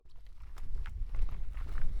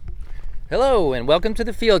Hello and welcome to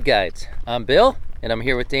the Field Guides. I'm Bill and I'm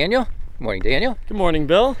here with Daniel. Good morning, Daniel. Good morning,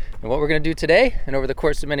 Bill. And what we're going to do today and over the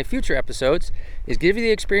course of many future episodes is give you the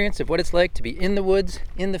experience of what it's like to be in the woods,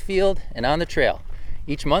 in the field, and on the trail.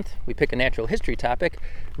 Each month we pick a natural history topic,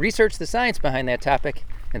 research the science behind that topic,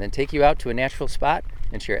 and then take you out to a natural spot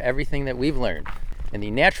and share everything that we've learned. And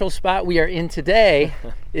the natural spot we are in today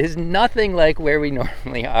is nothing like where we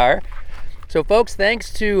normally are. So folks,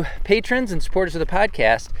 thanks to patrons and supporters of the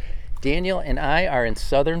podcast, Daniel and I are in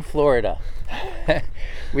southern Florida.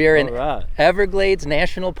 We are in Everglades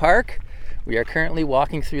National Park. We are currently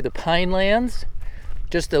walking through the Pine Lands,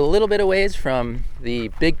 just a little bit away from the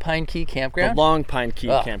Big Pine Key Campground. The Long Pine Key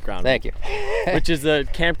Campground. Thank you. Which is the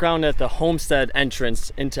campground at the Homestead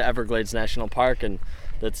entrance into Everglades National Park, and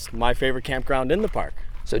that's my favorite campground in the park.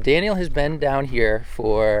 So Daniel has been down here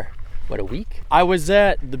for, a week? I was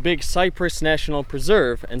at the Big Cypress National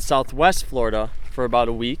Preserve in southwest Florida for about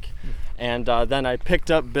a week, and then I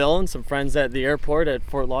picked up Bill and some friends at the airport at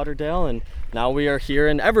Fort Lauderdale, and now we are here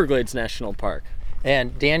in Everglades National Park.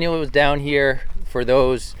 And Daniel was down here for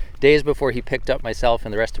those days before he picked up myself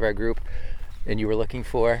and the rest of our group, and you were looking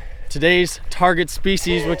for? Today's target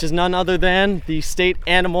species, which is none other than the state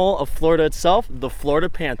animal of Florida itself, the Florida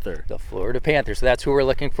Panther. The Florida Panther. So that's who we're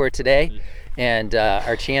looking for today. And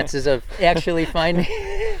our chances of actually finding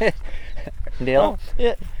nil?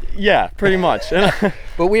 Yeah, pretty much.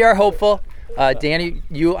 But we are hopeful. Danny,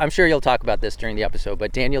 I'm sure you'll talk about this during the episode,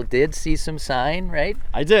 but Daniel did see some sign, right?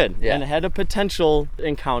 I did, yeah. And had a potential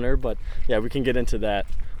encounter, but yeah, we can get into that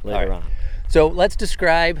later on. So let's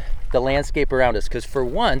describe the landscape around us, because for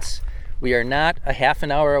once, we are not a half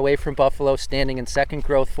an hour away from Buffalo, standing in second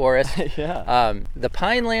growth forest. Yeah. The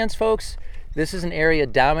Pine Lands, folks, this is an area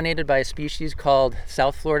dominated by a species called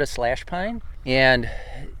South Florida slash pine, and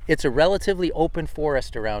it's a relatively open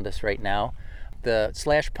forest around us right now. The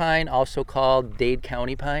slash pine, also called Dade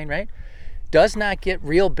County pine, right, does not get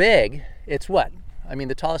real big. It's what? I mean,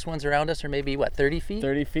 the tallest ones around us are maybe, 30 feet?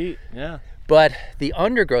 30 feet, yeah. But the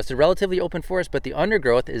undergrowth, it's a relatively open forest, but the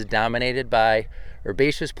undergrowth is dominated by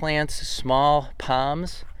herbaceous plants, small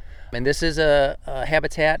palms, and this is a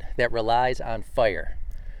habitat that relies on fire.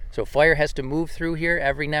 So fire has to move through here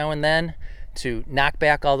every now and then to knock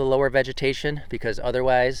back all the lower vegetation, because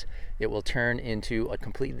otherwise it will turn into a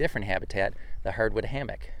completely different habitat, the hardwood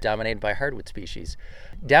hammock, dominated by hardwood species.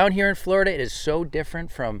 Down here in Florida, it is so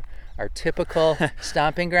different from our typical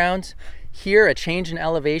stomping grounds. Here, a change in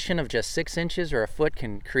elevation of just 6 inches or a foot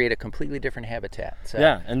can create a completely different habitat. So,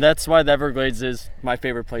 yeah, and that's why the Everglades is my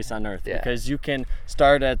favorite place on earth, yeah. Because you can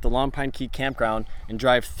start at the Long Pine Key Campground and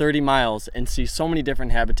drive 30 miles and see so many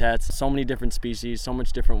different habitats, so many different species, so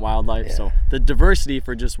much different wildlife. Yeah. So the diversity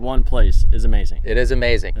for just one place is amazing. It is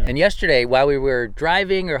amazing. Yeah. And yesterday, while we were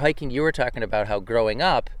driving or hiking, you were talking about how growing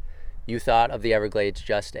up, you thought of the Everglades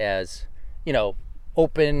just as,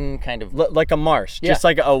 open kind of like a marsh, yeah. Just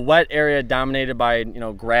like a wet area dominated by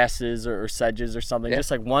grasses or sedges or something, yeah. Just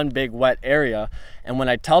like one big wet area. And when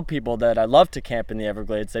I tell people that I love to camp in the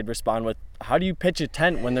Everglades, they'd respond with, how do you pitch a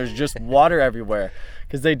tent when there's just water everywhere?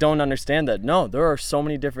 Because they don't understand that no, there are so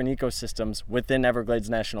many different ecosystems within Everglades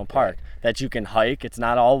National Park that you can hike. It's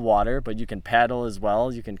not all water, but you can paddle as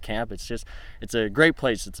well, you can camp. It's a great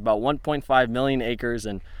place. It's about 1.5 million acres,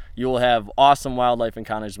 and you will have awesome wildlife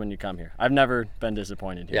encounters when you come here. I've never been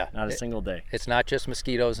disappointed here, not a single day. It's not just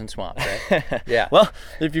mosquitoes and swamps, right? Yeah. Well,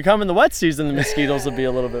 if you come in the wet season, the mosquitoes will be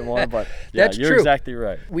a little bit more, but yeah, That's you're true. Exactly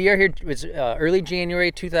right. We are here, it's early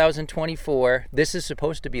January 2024. This is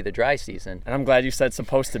supposed to be the dry season. And I'm glad you said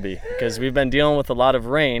supposed to be, because we've been dealing with a lot of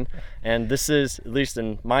rain, and this is, at least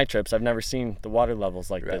in my trips, I've never seen the water levels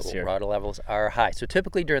like this here. Water levels are high. So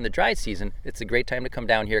typically during the dry season, it's a great time to come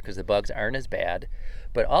down here because the bugs aren't as bad.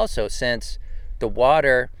 But also, since the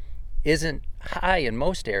water isn't high in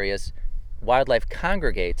most areas, wildlife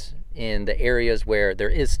congregates in the areas where there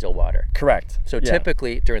is still water. Correct. So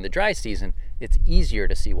typically during the dry season, it's easier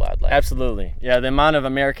to see wildlife. Absolutely. Yeah, the amount of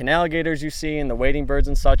American alligators you see and the wading birds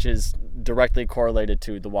and such is directly correlated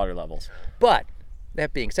to the water levels. But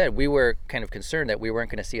that being said, we were kind of concerned that we weren't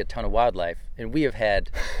going to see a ton of wildlife, and we have had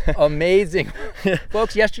amazing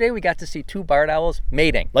folks. Yesterday we got to see 2 barred owls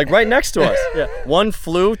mating, like right next to us. Yeah, one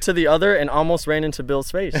flew to the other and almost ran into Bill's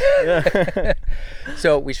face. Yeah.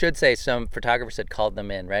 So we should say some photographers had called them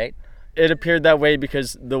in, right? It appeared that way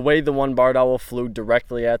because the way the one barred owl flew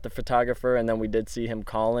directly at the photographer, and then we did see him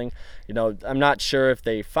calling. I'm not sure if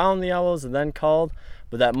they found the owls and then called,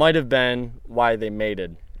 but that might have been why they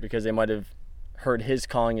mated, because they might have heard his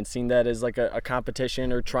calling and seen that as like a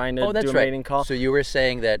competition or trying to do a mating call. So you were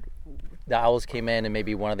saying that the owls came in and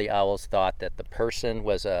maybe one of the owls thought that the person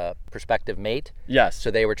was a prospective mate. Yes.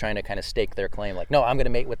 So they were trying to kind of stake their claim, like, no, I'm going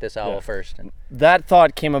to mate with this owl first. And that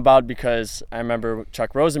thought came about because I remember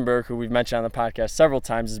Chuck Rosenberg, who we've mentioned on the podcast several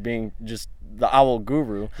times as being just the owl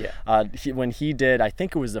guru. Yeah. When he did, I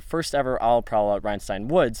think it was the first ever owl prowl at Rhinestone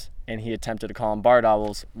Woods, and he attempted to call them barred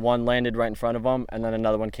owls. One landed right in front of him, and then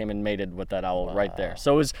another one came and mated with that owl right there.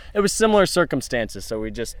 So it was similar circumstances. So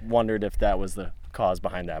we just wondered if that was the cause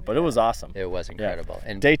behind that, but it was awesome. It was incredible.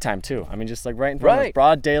 And daytime too. I mean, just like right in front of us,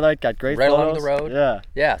 broad daylight, got great right photos. Along the road. Yeah.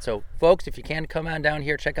 Yeah. So folks, if you can come on down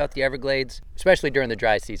here, check out the Everglades, especially during the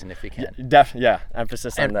dry season if you can.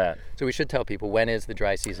 Emphasis on that. So we should tell people, when is the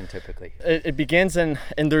dry season typically? It begins and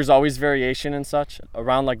there's always variation and such.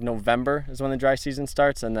 Around like November is when the dry season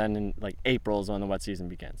starts, and then in like April is when the wet season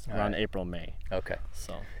begins. Around April, May. Okay.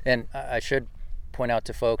 So. And I should point out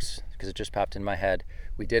to folks, because it just popped in my head,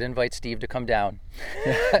 we did invite Steve to come down.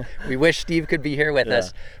 We wish Steve could be here with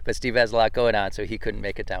us, but Steve has a lot going on, so he couldn't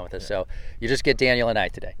make it down with us. So you just get Daniel and I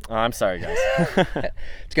today. Oh, I'm sorry, guys.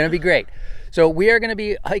 It's going to be great. So we are going to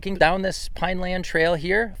be hiking down this Pineland Trail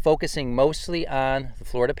here, focusing mostly on the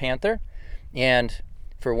Florida Panther. And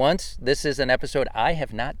for once, this is an episode I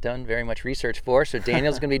have not done very much research for, so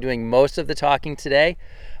Daniel's going to be doing most of the talking today.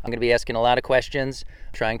 I'm going to be asking a lot of questions,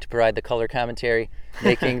 trying to provide the color commentary,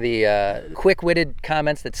 making the quick-witted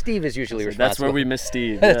comments that Steve is usually responsible for. That's where we miss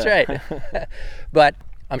Steve. That's right. But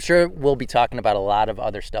I'm sure we'll be talking about a lot of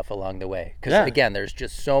other stuff along the way. Because, again, there's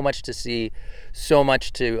just so much to see, so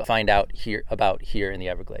much to find out here in the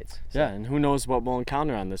Everglades. So. Yeah, and who knows what we'll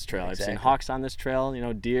encounter on this trail. Exactly. I've seen hawks on this trail,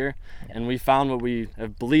 deer, and we found what we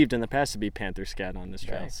have believed in the past to be panther scat on this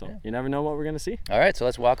trail. So you never know what we're going to see. All right, so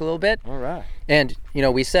let's walk a little bit. All right. And,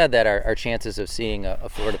 we said that our chances of seeing a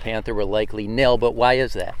Florida Panther were likely nil, but why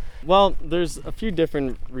is that? Well, there's a few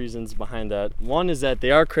different reasons behind that. One is that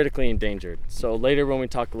they are critically endangered. So later when we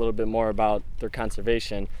talk a little bit more about their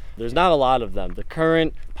conservation, there's not a lot of them. The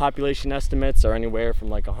current population estimates are anywhere from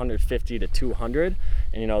like 150 to 200.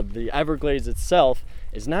 And the Everglades itself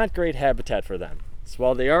is not great habitat for them. So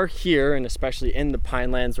while they are here, and especially in the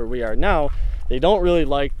pinelands where we are now, they don't really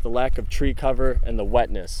like the lack of tree cover and the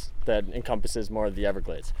wetness that encompasses more of the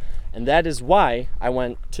Everglades. And that is why I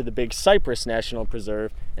went to the Big Cypress National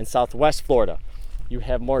Preserve in southwest Florida. You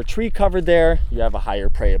have more tree cover there, you have a higher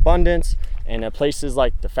prey abundance, and at places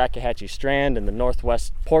like the Fakahatchee Strand and the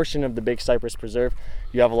northwest portion of the Big Cypress Preserve,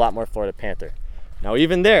 you have a lot more Florida Panther. Now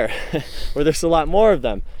even there, where there's a lot more of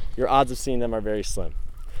them, your odds of seeing them are very slim.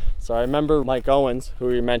 So I remember Mike Owens, who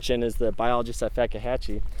we mentioned is the biologist at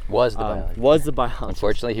Fakahatchee. Was the biologist.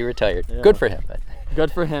 Unfortunately, he retired. Yeah. Good for him. But.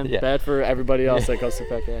 Good for him, bad for everybody else that goes to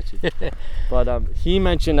Fakahatchee. But he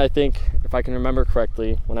mentioned, I think, if I can remember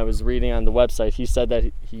correctly, when I was reading on the website, he said that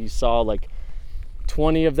he saw like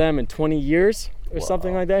 20 of them in 20 years or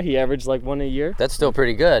something like that. He averaged like one a year. That's still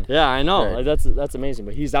pretty good. Yeah, I know. Right. Like, that's amazing.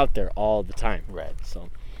 But he's out there all the time. Right. So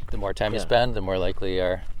the more time you spend, the more likely you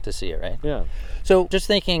are to see it, right? Yeah. So just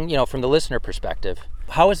thinking, from the listener perspective,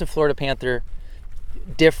 how is the Florida Panther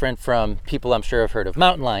different from people I'm sure have heard of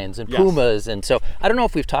mountain lions and pumas? And so I don't know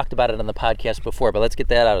if we've talked about it on the podcast before, but let's get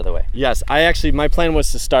that out of the way. Yes, my plan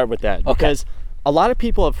was to start with that because a lot of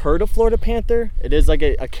people have heard of Florida Panther. It is like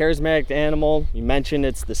a charismatic animal. You mentioned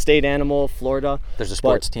it's the state animal of Florida. There's a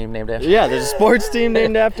sports team named after it. Yeah, there's a sports team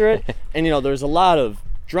named after it. And there's a lot of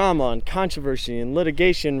drama and controversy and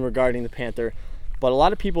litigation regarding the panther, but a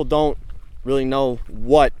lot of people don't really know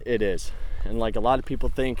what it is. And like a lot of people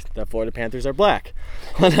think that Florida Panthers are black.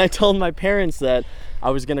 When I told my parents that I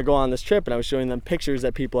was going to go on this trip and I was showing them pictures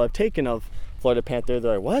that people have taken of Florida Panther,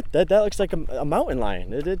 they're like, what? That looks like a mountain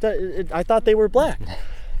lion. I thought they were black.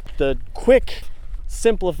 The quick,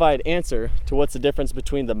 simplified answer to what's the difference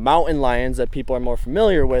between the mountain lions that people are more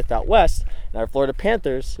familiar with out west and our Florida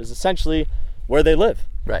Panthers is essentially where they live.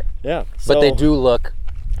 Right. Yeah. But they do look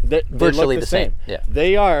virtually look the same. Yeah.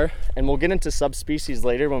 They are, and we'll get into subspecies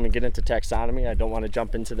later when we get into taxonomy. I don't want to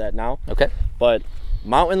jump into that now. Okay. But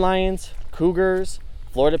mountain lions, cougars,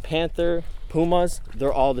 Florida Panther, Pumas,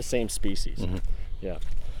 they're all the same species. Mm-hmm. Yeah.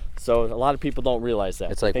 So a lot of people don't realize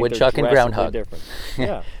that. It's like woodchuck and groundhog. Different.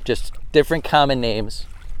 Yeah. Just different common names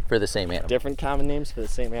for the same animal. Different common names for the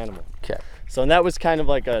same animal. Okay. So and that was kind of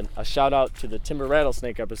like a shout out to the timber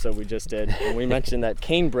rattlesnake episode we just did. And we mentioned that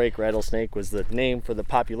canebrake rattlesnake was the name for the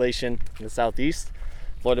population in the southeast.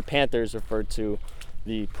 Florida Panthers referred to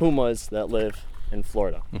the pumas that live in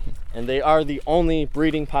Florida. Mm-hmm. And they are the only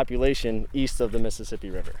breeding population east of the Mississippi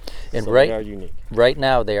River. And so they are unique. Right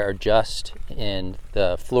now they are just in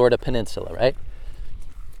the Florida Peninsula, right?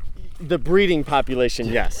 The breeding population,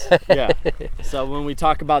 yes. Yeah. So when we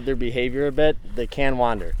talk about their behavior a bit, they can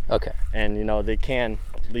wander. Okay. And, they can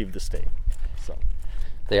leave the state. So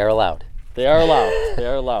They are allowed. they are allowed. They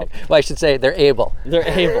are allowed. Well, I should say they're able. They're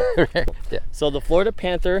able. Yeah. So the Florida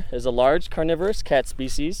Panther is a large carnivorous cat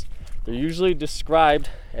species. They're usually described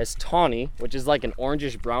as tawny, which is like an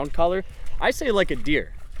orangish brown color. I say like a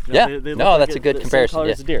deer. Yeah. They No, look that's a good the same comparison, color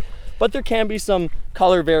yeah. as a deer. But there can be some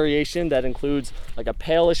color variation that includes like a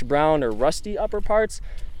palish brown or rusty upper parts,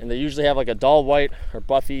 and they usually have like a dull white or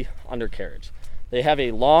buffy undercarriage. They have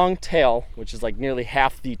a long tail, which is like nearly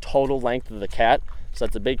half the total length of the cat, so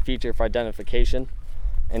that's a big feature for identification,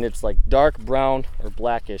 and it's like dark brown or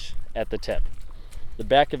blackish at the tip. The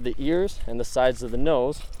back of the ears and the sides of the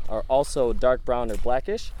nose are also dark brown or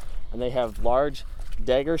blackish, and they have large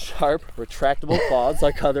dagger sharp retractable claws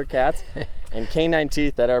like other cats, and canine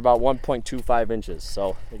teeth that are about 1.25 inches.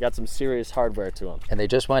 So they got some serious hardware to them. And they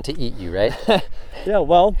just want to eat you, right? Yeah,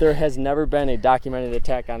 well, there has never been a documented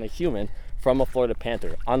attack on a human from a Florida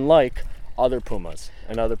Panther, unlike other pumas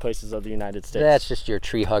in other places of the United States. That's just your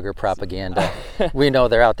tree hugger propaganda. We know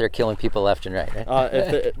they're out there killing people left and right,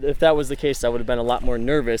 right? If that was the case, I would have been a lot more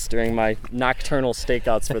nervous during my nocturnal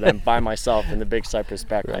stakeouts for them by myself in the Big Cypress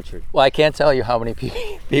backcountry. Well, I can't tell you how many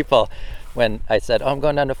people, when I said, I'm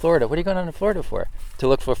going down to Florida, what are you going down to Florida for? To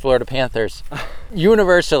look for Florida Panthers.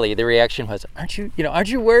 Universally, the reaction was, aren't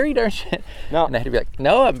you worried? Aren't you? No. And I had to be like,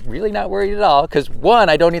 no, I'm really not worried at all. Because one,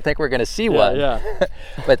 I don't even think we're going to see one. Yeah.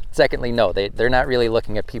 But secondly, no, they're not really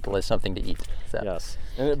looking at people as something to eat. So. Yes.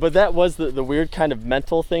 But that was the weird kind of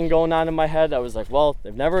mental thing going on in my head. I was like, well,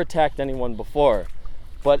 they've never attacked anyone before.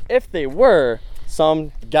 But if they were,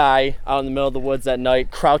 some guy out in the middle of the woods at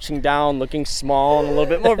night, crouching down, looking small and a little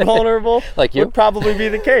bit more vulnerable, like you, would probably be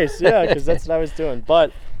the case. Yeah, because that's what I was doing.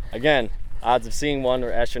 But again, odds of seeing one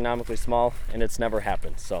are astronomically small, and it's never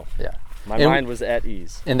happened. So yeah, my mind was at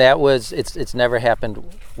ease. And that was it's never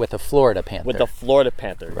happened with a Florida Panther. With the Florida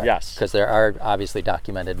Panther, right. Yes. Because there are obviously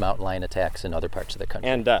documented mountain lion attacks in other parts of the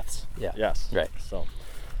country. And deaths. Yeah. Yes. Right. So,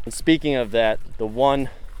 and speaking of that, the one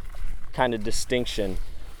kind of distinction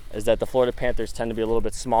is that the Florida Panthers tend to be a little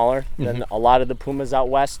bit smaller than a lot of the Pumas out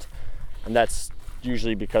west, and that's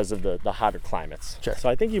usually because of the hotter climates. Sure. So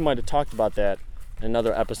I think you might have talked about that in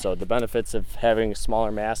another episode, the benefits of having a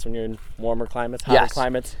smaller mass when you're in warmer climates, hotter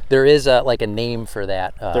climates. There is a name for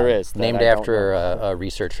that. There is. Named after a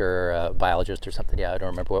researcher or a biologist or something. Yeah, I don't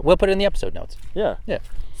remember what. We'll put it in the episode notes. Yeah. Yeah.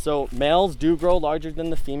 So males do grow larger than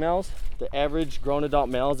the females. The average grown adult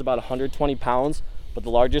male is about 120 pounds, but the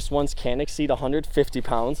largest ones can exceed 150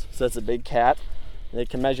 pounds, so that's a big cat. And they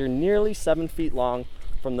can measure nearly 7 feet long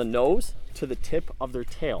from the nose to the tip of their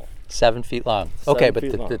tail. 7 feet long. 7 Okay, but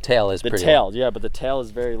feet long. the tail is pretty long. The tail, yeah, but the tail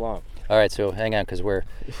is very long. All right, so hang on, because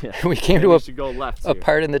Yeah. we came Maybe to we should go left a here.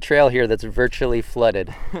 part in the trail here that's virtually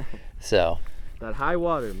flooded. So, That high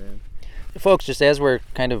water, man. folks, just as we're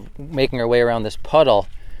kind of making our way around this puddle,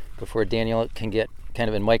 before Daniel can get kind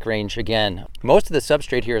of in mic range again, most of the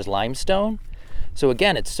substrate here is limestone. So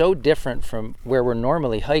again, it's so different from where we're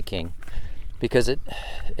normally hiking, because it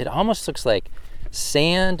almost looks like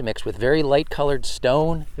sand mixed with very light colored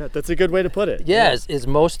stone. Yeah, that's a good way to put it. Yeah, is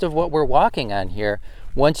most of what we're walking on here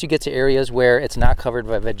once you get to areas where it's not covered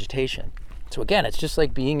by vegetation. So again, it's just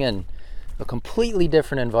like being in a completely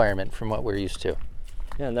different environment from what we're used to.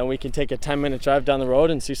 Yeah, and then we can take a 10-minute drive down the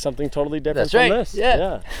road and see something totally different That's right. from this.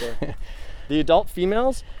 Yeah. So, the adult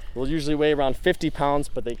females will usually weigh around 50 pounds,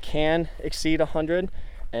 but they can exceed 100,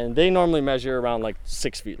 and they normally measure around like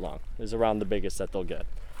 6 feet long, is around the biggest that they'll get.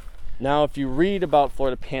 Now, if you read about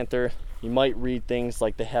Florida Panther, you might read things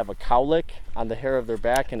like they have a cowlick on the hair of their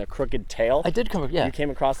back and a crooked tail. I did come, yeah. You came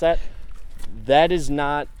across that? That is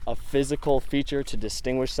not a physical feature to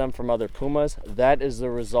distinguish them from other pumas. That is the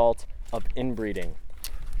result of inbreeding.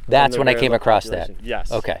 That's when I came across that.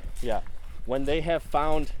 Yes. Okay. Yeah. When they have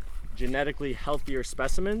found genetically healthier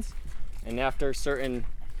specimens, and after certain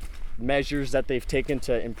measures that they've taken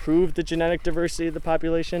to improve the genetic diversity of the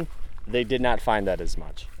population, they did not find that as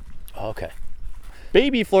much. Okay.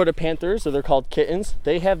 Baby Florida Panthers, or they're called kittens,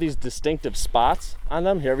 they have these distinctive spots on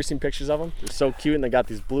them. Have you ever seen pictures of them? They're so cute, and they got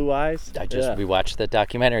these blue eyes. We watched the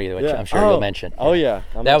documentary, which I'm sure you'll mention. Oh yeah.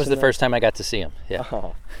 That was the first time I got to see them. Yeah.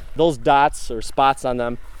 Oh. Those dots or spots on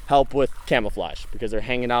them help with camouflage because they're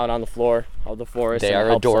hanging out on the floor of the forest. They are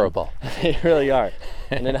adorable. They really are.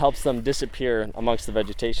 And it helps them disappear amongst the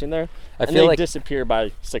vegetation there. They disappear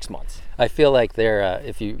by 6 months. I feel like they're,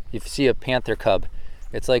 if you see a panther cub,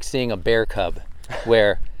 it's like seeing a bear cub,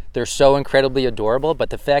 where they're so incredibly adorable, but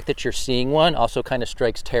the fact that you're seeing one also kind of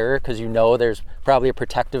strikes terror because you know there's probably a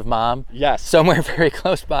protective mom somewhere very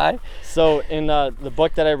close by. So in the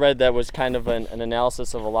book that I read, that was kind of an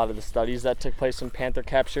analysis of a lot of the studies that took place in panther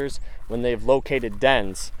captures. When they've located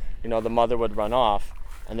dens, you know, the mother would run off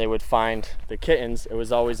and they would find the kittens. It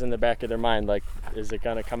was always in the back of their mind, like, is it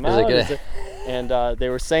gonna come out? And they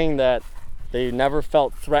were saying that they never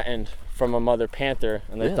felt threatened from a mother panther,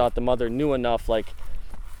 and they thought the mother knew enough, like,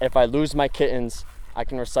 if I lose my kittens, I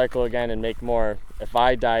can recycle again and make more. If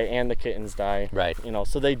I die and the kittens die, right? You know,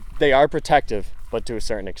 so they are protective, but to a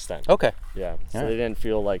certain extent. Okay. Yeah. So they didn't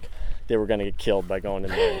feel like they were going to get killed by going in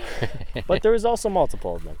there. But there was also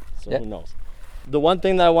multiple of them, so who knows? The one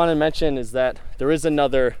thing that I want to mention is that there is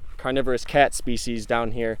another carnivorous cat species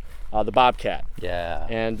down here, the bobcat. Yeah.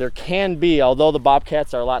 And there can be, although the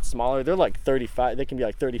bobcats are a lot smaller, they're like 35. They can be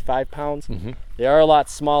like 35 pounds. Mm-hmm. They are a lot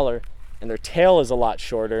smaller. And their tail is a lot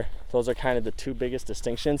shorter. Those are kind of the two biggest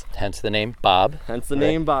distinctions. Hence the name Bob. Hence the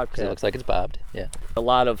name Bobcat. Because it looks like it's bobbed. Yeah. A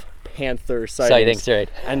lot of panther sightings right.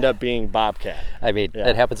 end up being bobcat. I mean,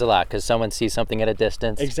 that happens a lot because someone sees something at a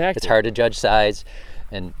distance. Exactly. It's hard to judge size,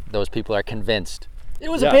 and those people are convinced it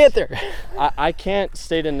was a panther. I can't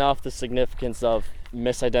state enough the significance of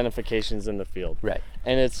misidentifications in the field. Right.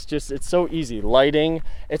 And it's so easy. Lighting,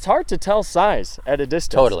 it's hard to tell size at a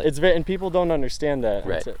distance. Totally. And people don't understand that.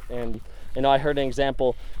 Right. And you know, I heard an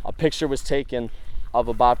example, a picture was taken of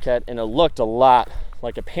a bobcat and it looked a lot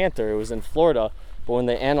like a panther. It was in Florida, but when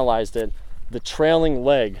they analyzed it, the trailing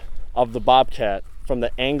leg of the bobcat from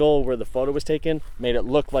the angle where the photo was taken made it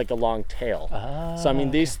look like a long tail. So I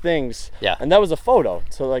mean, these things, and that was a photo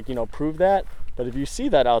to, like, you know, prove that. But if you see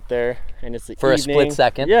that out there and it's the for evening, a split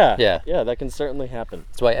second, that can certainly happen.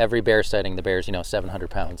 That's why every bear sighting, the bear's 700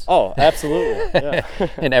 pounds. Oh, absolutely. Yeah.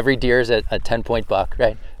 And every deer's a 10-point buck,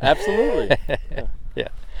 right? Absolutely. Yeah.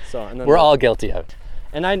 So and then we're all guilty of it.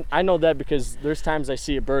 And I know that because there's times I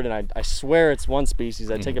see a bird and I swear it's one species.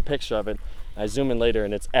 I take a picture of it, I zoom in later,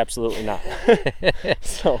 and it's absolutely not.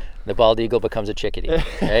 So the bald eagle becomes a chickadee,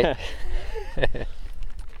 right?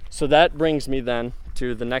 So that brings me then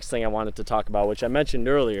to the next thing I wanted to talk about, which I mentioned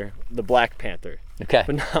earlier, the black panther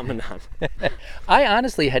phenomenon. I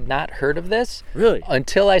honestly had not heard of this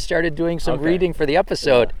until I started doing some reading for the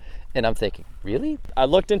episode, and I'm thinking, really? I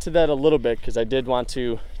looked into that a little bit because I did want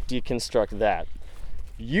to deconstruct that.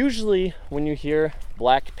 Usually when you hear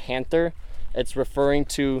black panther, it's referring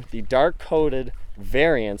to the dark-coated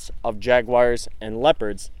variants of jaguars and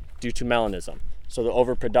leopards due to melanism. So the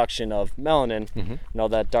overproduction of melanin, you know,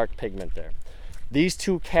 that dark pigment there. These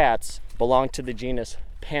two cats belong to the genus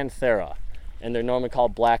Panthera, and they're normally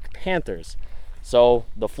called black panthers. So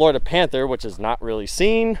the Florida Panther, which is not really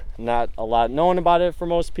seen, not a lot known about it for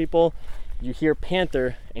most people, you hear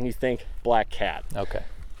panther and you think black cat. Okay.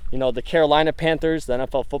 You know, the Carolina Panthers, the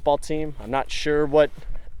NFL football team, I'm not sure what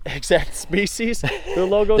exact species their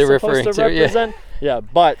logo is supposed to represent. Yeah,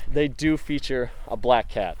 but they do feature a black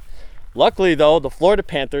cat. Luckily, though, the Florida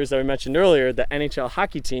Panthers that we mentioned earlier, the NHL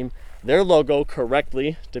hockey team, their logo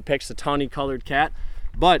correctly depicts a tawny-colored cat.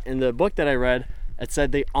 But in the book that I read, it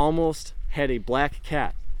said they almost had a black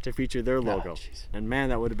cat to feature their logo. And man,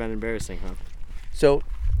 that would have been embarrassing, huh? So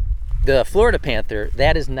the Florida Panther,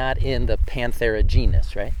 that is not in the Panthera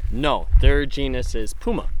genus, right? No, their genus is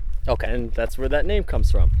Puma. Okay. And that's where that name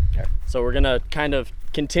comes from. Right. So we're going to kind of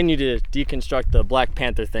continue to deconstruct the Black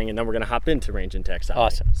Panther thing, and then we're going to hop into range and taxonomy.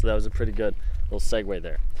 Awesome. So that was a pretty good little segue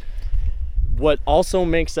there. What also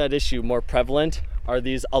makes that issue more prevalent are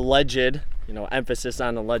these alleged, you know, emphasis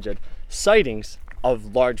on alleged, sightings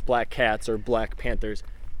of large black cats or black panthers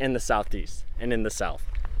in the southeast and in the south.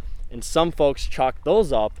 And some folks chalk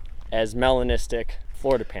those up as melanistic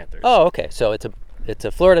Florida panthers. Oh, okay. So it's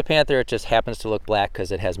a Florida Panther. It just happens to look black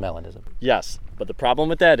because it has melanism. Yes, but the problem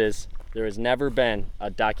with that is there has never been a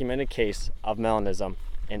documented case of melanism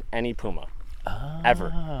in any puma,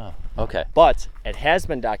 ever. Okay. But it has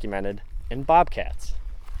been documented in bobcats.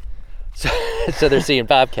 So they're seeing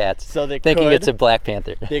bobcats, so they thinking it's a black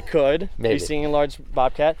panther. They could be seeing a large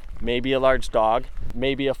bobcat, maybe a large dog,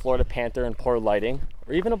 maybe a Florida panther in poor lighting,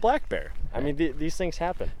 or even a black bear. I mean, these things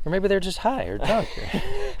happen. Or maybe they're just high or drunk.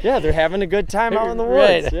 Yeah, they're having a good time out in the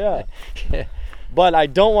woods. Right. Yeah. But I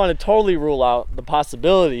don't want to totally rule out the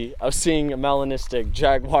possibility of seeing a melanistic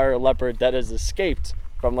jaguar or leopard that has escaped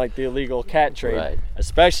from like the illegal cat trade,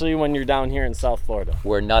 especially when you're down here in South Florida.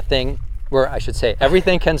 Where I should say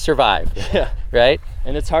everything can survive. Yeah. Right?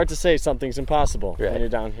 And it's hard to say something's impossible when you're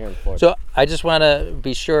down here in Florida. So I just want to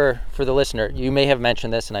be sure for the listener, you may have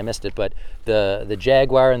mentioned this and I missed it, but the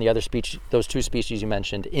jaguar and the other species, those two species you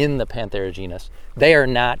mentioned in the Panthera genus, they are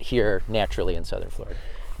not here naturally in southern Florida.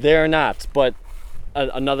 They are not, but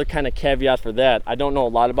another kind of caveat for that, I don't know a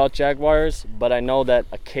lot about jaguars, but I know that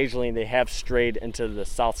occasionally they have strayed into the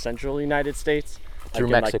south central United States. Through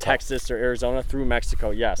like Mexico. Like Texas or Arizona, through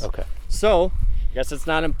Mexico, yes. Okay. So, I guess it's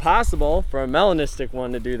not impossible for a melanistic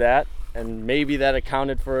one to do that, and maybe that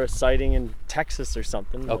accounted for a sighting in Texas or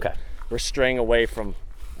something. Okay. We're straying away from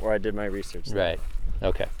where I did my research. Right.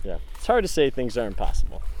 Okay. Yeah. It's hard to say things are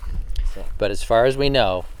impossible. So. But as far as we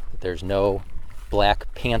know, there's no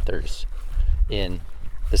black panthers in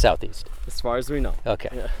the southeast. As far as we know. Okay.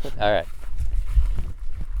 Yeah. All right.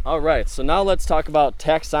 All right. So now let's talk about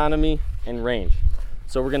taxonomy and range.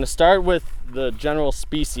 So we're going to start with the general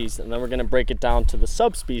species, and then we're going to break it down to the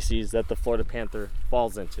subspecies that the Florida panther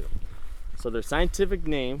falls into. So their scientific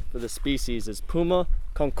name for the species is Puma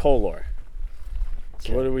concolor.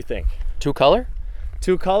 So what do we think? Two color?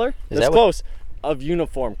 Two color? Is That's that close. Of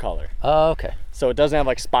uniform color. Oh, okay. So it doesn't have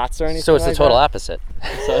like spots or anything. So it's like the total that? opposite.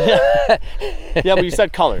 So, yeah, but you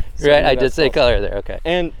said color. So Right, maybe I did that's say close. color there. Okay.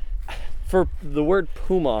 And for the word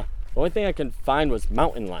puma, the only thing I could find was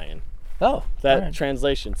mountain lion. Oh, That all right.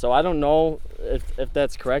 translation. So I don't know if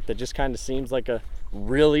that's correct. It just kind of seems like a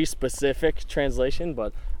really specific translation,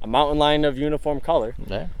 but a mountain lion of uniform color.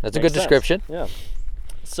 Yeah, that's a Makes good sense. description. Yeah.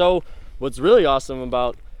 So what's really awesome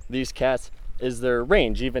about these cats is their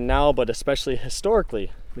range, even now, but especially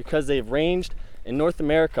historically, because they've ranged in North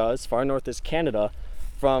America, as far north as Canada,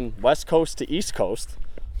 from west coast to east coast,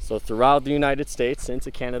 so throughout the United States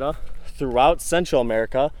into Canada, throughout Central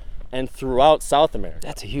America, and throughout South America,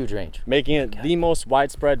 That's a huge range. making it the most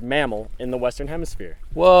widespread mammal in the Western Hemisphere.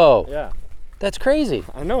 Whoa, Yeah, that's crazy.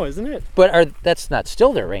 I know, isn't it? But that's not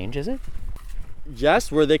still their range, is it?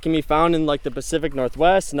 Yes, where they can be found in like the Pacific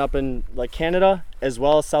Northwest and up in like Canada as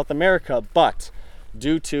well as South America, but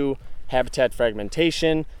due to habitat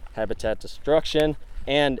fragmentation, habitat destruction,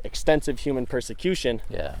 and extensive human persecution,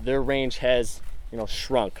 Yeah. their range has,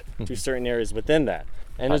 shrunk to certain areas within that,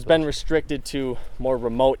 and has been restricted to more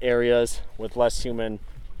remote areas with less human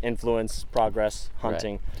influence, progress,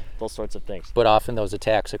 hunting, those sorts of things. But often those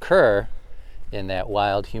attacks occur in that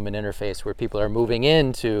wild human interface where people are moving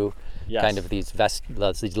into Yes. kind of these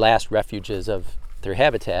last refuges of their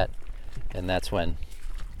habitat, and that's when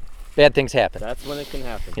bad things happen. That's when it can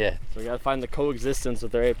happen. Yeah. So we gotta find the coexistence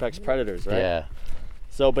with their apex predators, right? Yeah.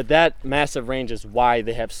 So, but that massive range is why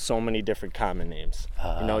they have so many different common names.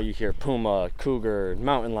 You hear puma, cougar,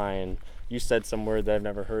 mountain lion. You said some word that I've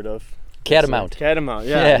never heard of. Catamount. Catamount,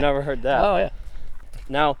 yeah, Yeah. I've never heard that. Oh, yeah.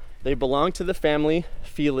 Now, they belong to the family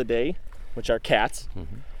Felidae, which are cats,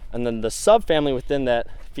 Mm-hmm. and then the subfamily within that,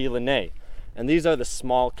 Felinae. And these are the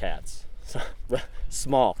small cats.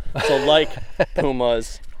 Small. So like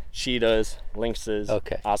pumas, cheetahs, lynxes,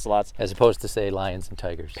 Okay. ocelots. As opposed to, say, lions and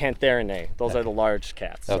tigers. Pantherinae, those are the large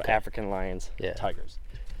cats. So Okay. African lions, Yeah. tigers.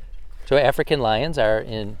 So African lions are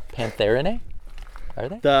in Pantherinae? Are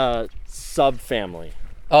they? The subfamily,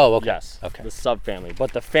 Oh, okay. yes. Okay. The subfamily.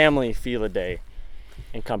 But the family Felidae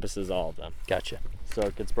encompasses all of them. Gotcha. So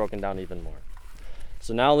it gets broken down even more.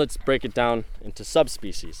 So now let's break it down into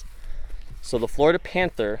subspecies. So the Florida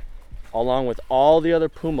Panther, along with all the other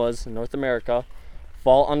pumas in North America,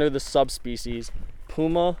 fall under the subspecies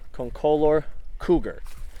Puma concolor cougar,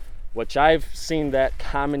 which I've seen that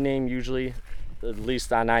common name usually, at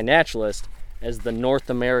least on iNaturalist, as the North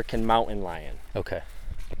American mountain lion. Okay.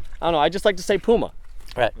 I don't know, I just like to say puma.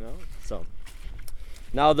 Right. So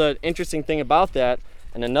now the interesting thing about that,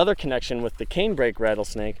 and another connection with the canebrake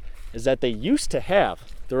rattlesnake, is that they used to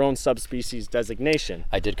have their own subspecies designation.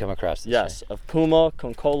 I did come across this. Yes, of Puma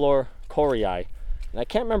concolor corii. And I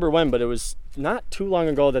can't remember when, but it was not too long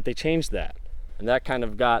ago that they changed that. And that kind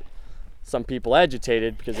of got some people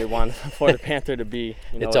agitated because they wanted the Florida Panther to be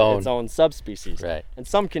its own subspecies. Right. And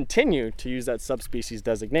some continue to use that subspecies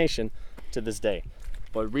designation to this day.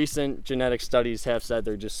 But recent genetic studies have said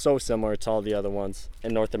they're just so similar to all the other ones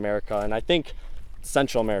in North America, and I think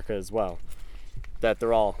Central America as well, that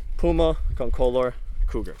they're all Puma, concolor,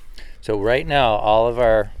 cougar. So right now, all of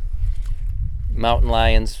our mountain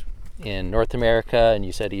lions in North America, and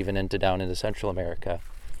you said even down into Central America,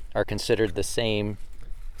 are considered the same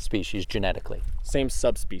species genetically. Same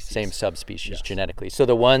subspecies. Same subspecies Yes. genetically. So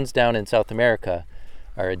the ones down in South America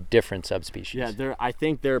are a different subspecies. Yeah, I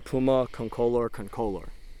think they're Puma, concolor.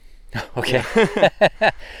 Okay.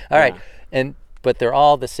 All right. But they're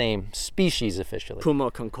all the same species officially. Puma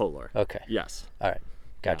concolor. Okay. Yes. All right.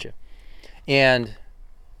 Gotcha. And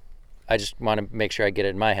I just want to make sure I get it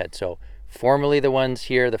in my head. So formerly the ones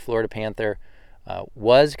here, the Florida Panther,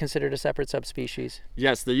 was considered a separate subspecies.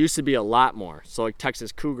 Yes, there used to be a lot more. So like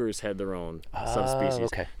Texas cougars had their own subspecies.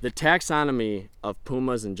 Okay. The taxonomy of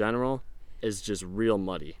pumas in general is just real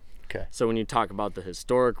muddy. Okay. So when you talk about the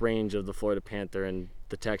historic range of the Florida Panther and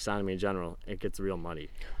the taxonomy in general, it gets real muddy.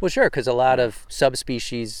 Well, sure, because a lot of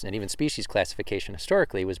subspecies and even species classification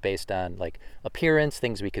historically was based on like appearance,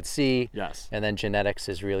 things we could see. Yes. And then genetics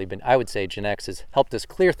has really been, I would say genetics has helped us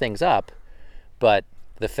clear things up, but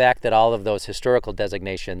the fact that all of those historical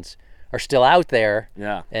designations are still out there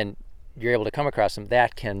and you're able to come across them,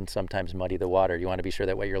 that can sometimes muddy the water. You want to be sure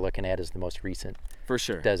that what you're looking at is the most recent for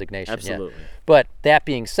sure designation. Absolutely. Yeah. But that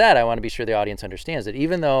being said, I want to be sure the audience understands that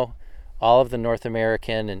even though all of the North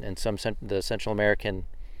American and some the Central American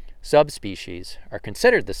subspecies are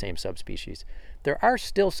considered the same subspecies, there are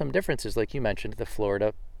still some differences. Like you mentioned, the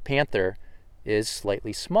Florida Panther is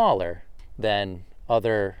slightly smaller than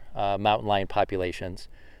other mountain lion populations,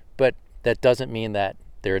 but that doesn't mean that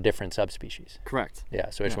they're a different subspecies. Correct.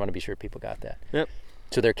 Yeah, so I just want to be sure people got that. Yep.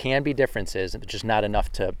 So there can be differences, but just not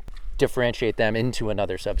enough to differentiate them into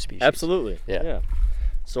another subspecies. Absolutely. Yeah.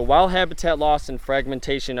 So while habitat loss and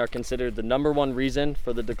fragmentation are considered the #1 reason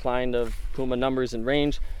for the decline of puma numbers and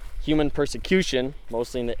range, human persecution,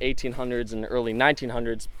 mostly in the 1800s and early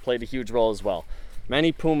 1900s, played a huge role as well.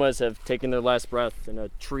 Many pumas have taken their last breath in a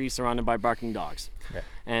tree surrounded by barking dogs. Right.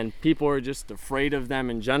 And people are just afraid of them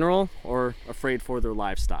in general or afraid for their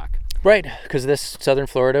livestock. Right, because this southern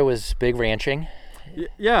Florida was big ranching.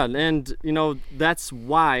 Yeah, and that's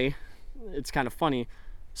why it's kind of funny.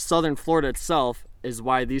 Southern Florida itself is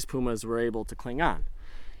why these pumas were able to cling on,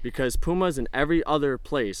 because pumas in every other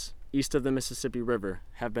place east of the Mississippi River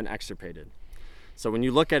have been extirpated. So when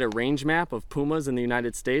you look at a range map of pumas in the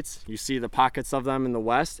United States, you see the pockets of them in the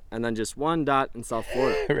west and then just one dot in South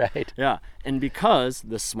Florida. Right. Yeah, and because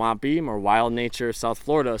the swampy, more wild nature of South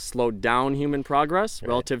Florida slowed down human progress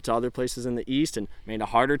relative to other places in the east and made it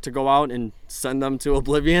harder to go out and send them to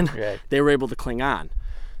oblivion, they were able to cling on.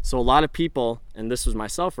 So a lot of people, and this was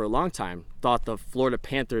myself for a long time, thought the Florida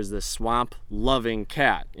Panther is this swamp-loving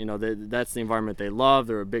cat. That's the environment they love.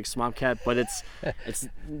 They're a big swamp cat, but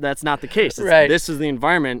that's not the case. This is the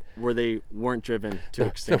environment where they weren't driven to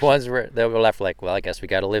extinction. The ones that were left like, well, I guess we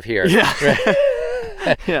got to live here. Yeah.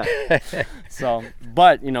 Right? Yeah. So,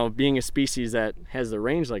 but being a species that has the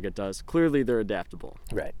range like it does, clearly they're adaptable.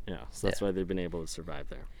 Right. Yeah. So that's why they've been able to survive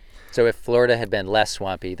there. So if Florida had been less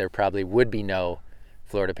swampy, there probably would be no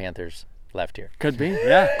Florida Panthers left here. Could be,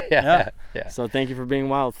 yeah. Yeah. So thank you for being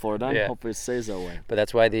wild, Florida. Yeah. Hopefully it stays that way. But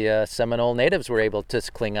that's why the Seminole natives were able to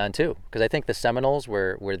cling on too, because I think the Seminoles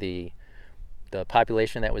were the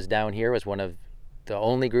population that was down here was one of the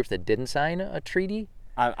only groups that didn't sign a treaty.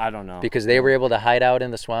 I don't know. Because they were able to hide out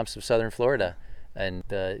in the swamps of southern Florida, and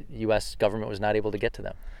the U.S. government was not able to get to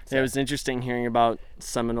them. So. Yeah, it was interesting hearing about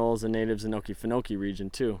Seminoles and natives in Okefenokee region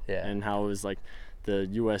too, and how it was like the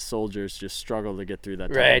U.S. soldiers just struggle to get through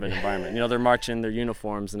that type of an environment. They're marching their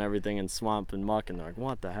uniforms and everything in swamp and muck, and they're like,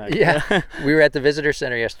 what the heck? Yeah. We were at the visitor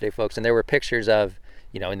center yesterday, folks, and there were pictures of,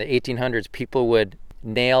 in the 1800s, people would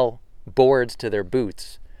nail boards to their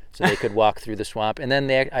boots so they could walk through the swamp. And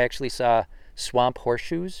then I actually saw swamp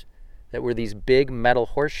horseshoes that were these big metal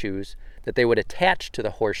horseshoes that they would attach to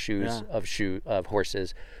the horseshoes of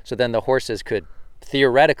horses. So then the horses could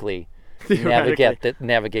theoretically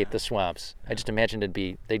navigate the swamps. I just imagined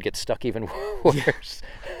they'd get stuck even worse.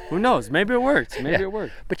 Who knows? Maybe it worked. It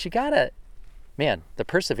worked. But you gotta, the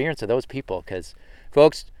perseverance of those people, because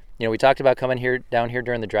folks, we talked about coming down here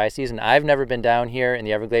during the dry season. I've never been down here in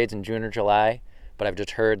the Everglades in June or July, but I've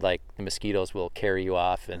just heard like the mosquitoes will carry you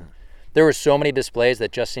off, and there were so many displays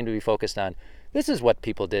that just seemed to be focused on, this is what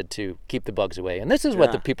people did to keep the bugs away, and this is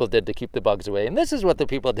what the people did to keep the bugs away, and this is what the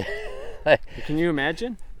people did. Can you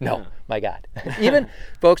imagine? No, my God. Even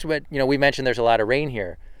folks, but we mentioned there's a lot of rain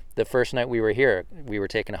here. The first night we were here, we were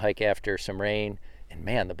taking a hike after some rain, and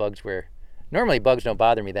man, the bugs were. Normally, bugs don't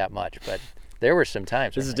bother me that much, but there were some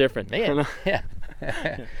times. This is different. Man, yeah.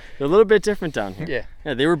 They're a little bit different down here. Yeah.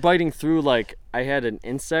 Yeah, they were biting through. Like I had an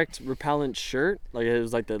insect repellent shirt, like it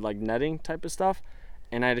was like the netting type of stuff,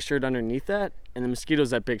 and I had a shirt underneath that, and the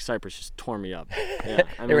mosquitoes at Big Cypress just tore me up. Yeah,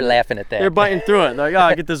 they were laughing at that. They're biting through it. They're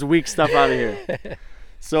like, get this weak stuff out of here.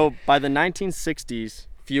 So by the 1960s,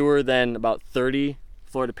 fewer than about 30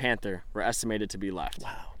 Florida Panther were estimated to be left.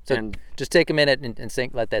 Wow. So just take a minute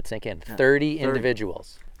and let that sink in. 30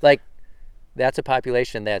 individuals. Like, that's a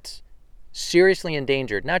population that's seriously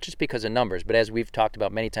endangered, not just because of numbers, but as we've talked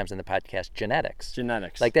about many times in the podcast, genetics.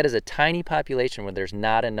 Like, that is a tiny population where there's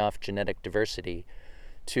not enough genetic diversity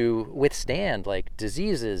to withstand like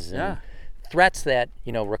diseases and threats that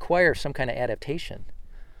require some kind of adaptation.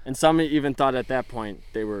 And some even thought at that point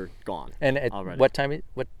they were gone. And at already. What time?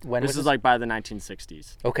 When? This is like by the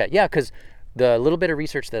 1960s. Okay, yeah, because the little bit of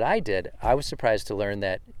research that I did, I was surprised to learn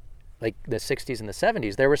that like the 60s and the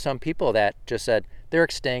 70s, there were some people that just said they're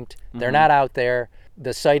extinct, they're not out there.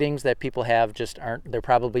 The sightings that people have just aren't, they're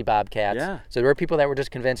probably bobcats. Yeah. So there were people that were just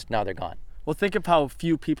convinced, no, they're gone. Well, think of how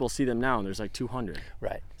few people see them now, and there's like 200.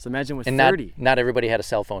 Right. So imagine with And 30. not everybody had a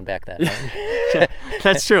cell phone back then. Right? Yeah,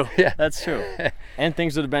 that's true. Yeah. That's true. And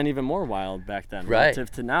things would have been even more wild back then Right. relative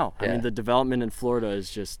to now. I Yeah. mean, the development in Florida is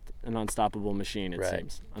just an unstoppable machine, it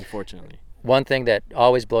seems, unfortunately. One thing that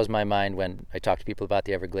always blows my mind when I talk to people about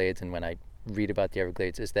the Everglades and when I read about the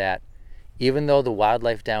Everglades is that even though the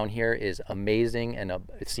wildlife down here is amazing and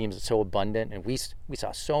it seems so abundant, and we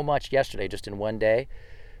saw so much yesterday just in one day,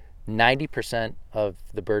 90% of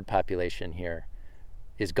the bird population here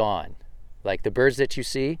is gone. Like the birds that you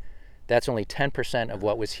see, that's only 10% of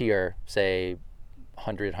what was here, say,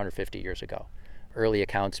 100, 150 years ago. Early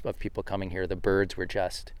accounts of people coming here, the birds were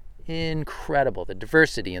just incredible, the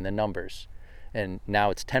diversity and the numbers. And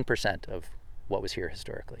now it's 10% of what was here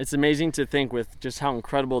historically. It's amazing to think with just how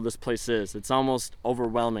incredible this place is. It's almost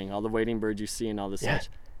overwhelming, all the wading birds you see and all this such.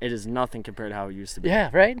 It is nothing compared to how it used to be. Yeah,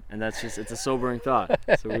 right? And that's just, it's a sobering thought.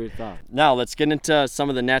 It's a weird thought. Now let's get into some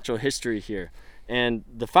of the natural history here. And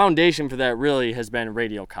the foundation for that really has been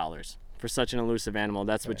radio collars. For such an elusive animal,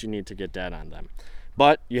 that's what you need to get data on them.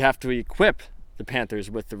 But you have to equip the panthers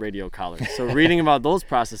with the radio collars. So reading about those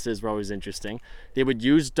processes were always interesting. They would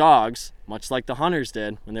use dogs, much like the hunters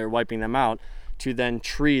did when they were wiping them out, to then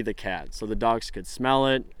tree the cat. So the dogs could smell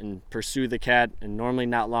it and pursue the cat, and normally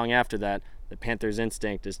not long after that, the panther's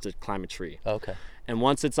instinct is to climb a tree. Okay. And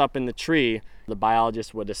once it's up in the tree, the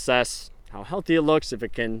biologist would assess how healthy it looks, if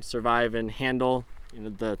it can survive and handle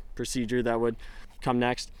the procedure that would come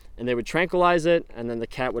next. And they would tranquilize it, and then the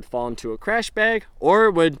cat would fall into a crash bag, or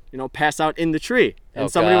it would, pass out in the tree,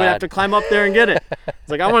 and somebody would have to climb up there and get it. It's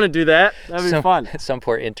like, I want to do that. That'd be fun. Some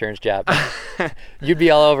poor intern's job. You'd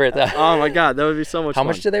be all over it though. Oh my God, that would be so much fun. How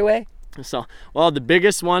much do they weigh? So, well, the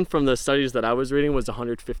biggest one from the studies that I was reading was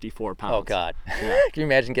 154 pounds. Oh God. Yeah. Can you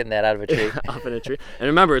imagine getting that out of a tree? Up in a tree. And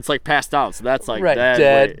remember, it's like passed out, so that's like right.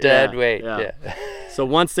 Dead weight. Yeah. So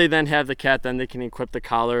once they then have the cat, then they can equip the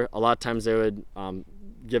collar. A lot of times they would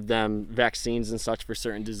give them vaccines and such for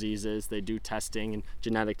certain diseases. They do testing and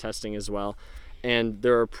genetic testing as well. And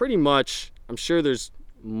there are pretty much, I'm sure there's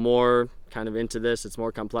more kind of into this, it's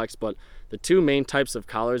more complex, but the two main types of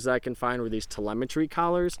collars that I can find were these telemetry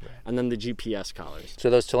collars and then the GPS collars. So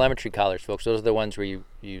those telemetry collars, folks, those are the ones where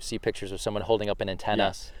you see pictures of someone holding up an antenna.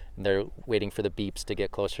 Yes. And they're waiting for the beeps to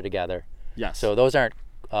get closer together. Yes. So those aren't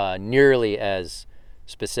nearly as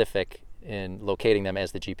specific in locating them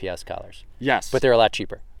as the GPS collars. Yes. But they're a lot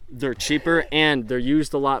cheaper. They're cheaper and they're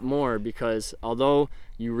used a lot more because although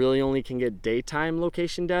you really only can get daytime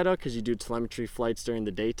location data because you do telemetry flights during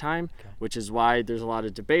the daytime, which is why there's a lot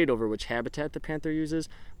of debate over which habitat the panther uses,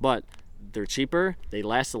 but they're cheaper, they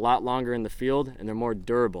last a lot longer in the field, and they're more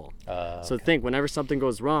durable. So think, whenever something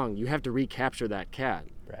goes wrong, you have to recapture that cat.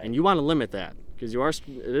 Right. And you want to limit that because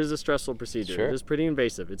it is a stressful procedure. Sure. It is pretty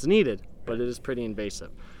invasive. It's needed, but it is pretty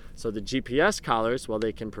invasive. So the GPS collars, while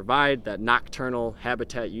they can provide that nocturnal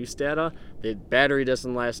habitat use data, the battery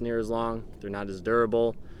doesn't last near as long, they're not as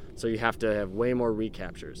durable, so you have to have way more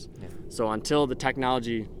recaptures. Yeah. So until the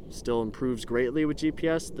technology still improves greatly with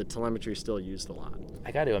GPS, the telemetry is still used a lot.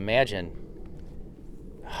 I got to imagine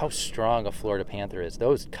how strong a Florida Panther is.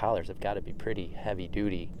 Those collars have got to be pretty heavy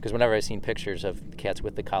duty. Because whenever I've seen pictures of cats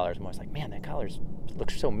with the collars, I'm always like, man, that collar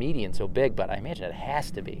looks so meaty and so big, but I imagine it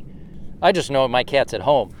has to be. I just know my cat's at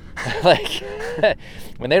home. Like,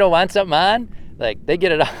 when they don't want something on, like, they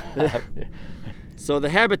get it off. So the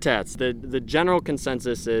habitats, the general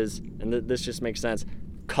consensus is, and this just makes sense,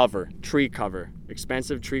 tree cover.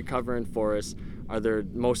 Expansive tree cover in forests are their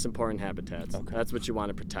most important habitats. Okay. That's what you want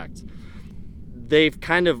to protect. They've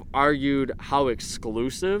kind of argued how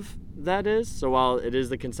exclusive that is. So while it is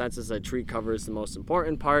the consensus that tree cover is the most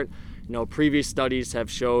important part, previous studies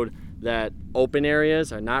have showed that open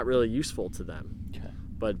areas are not really useful to them. Okay.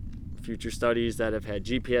 But future studies that have had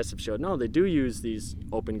GPS have showed, no, they do use these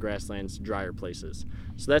open grasslands, drier places.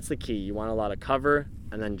 So that's the key. You want a lot of cover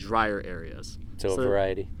and then drier areas. So a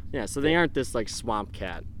variety. Yeah, so they aren't this like swamp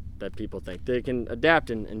cat that people think. They can adapt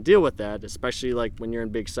and deal with that, especially like when you're in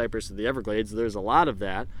Big Cypress or the Everglades. There's a lot of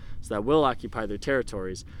that, so that will occupy their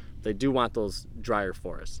territories. They do want those drier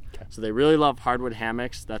forests. Okay. So they really love hardwood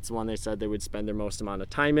hammocks. That's the one they said they would spend their most amount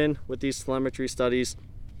of time in with these telemetry studies.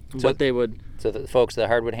 So folks, the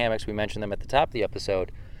hardwood hammocks, we mentioned them at the top of the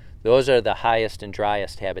episode, those are the highest and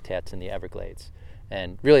driest habitats in the Everglades,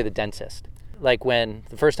 and really the densest. Like when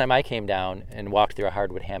the first time I came down and walked through a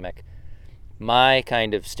hardwood hammock, my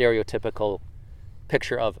kind of stereotypical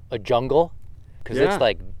picture of a jungle, because it's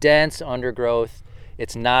like dense undergrowth,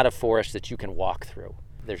 it's not a forest that you can walk through.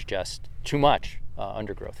 There's just too much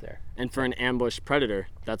undergrowth there. And for an ambush predator,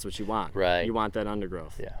 that's what you want. Right. You want that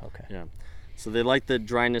undergrowth. Yeah, okay. Yeah. So they like the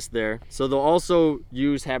dryness there. So they'll also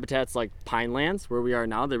use habitats like pine lands, where we are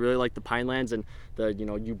now. They really like the pine lands and the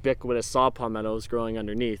ubiquitous saw palmettos growing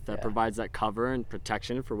underneath that provides that cover and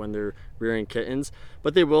protection for when they're rearing kittens.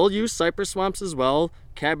 But they will use cypress swamps as well,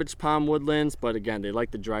 cabbage palm woodlands, but again, they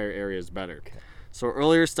like the drier areas better. Okay. So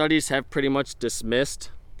earlier studies have pretty much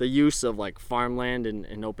dismissed the use of like farmland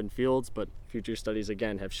and open fields, but future studies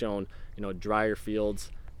again have shown, drier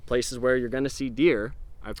fields, places where you're going to see deer,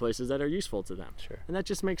 are places that are useful to them. Sure. And that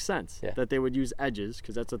just makes sense that they would use edges,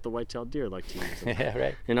 because that's what the white-tailed deer like to use. Yeah,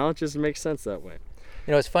 right. It just makes sense that way.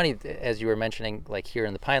 It's funny, as you were mentioning, like here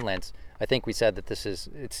in the Pinelands, I think we said that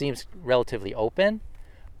it seems relatively open,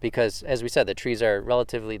 because as we said, the trees are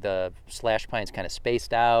relatively, the slash pines kind of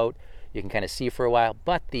spaced out, you can kind of see for a while,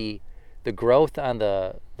 but the growth on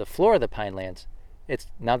the floor of the Pinelands, it's,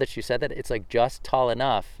 now that you said that, it's like just tall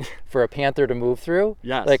enough for a panther to move through.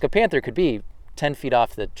 Yes. Like a panther could be 10 feet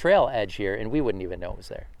off the trail edge here, and we wouldn't even know it was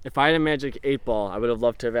there. If I had a magic 8-ball, I would have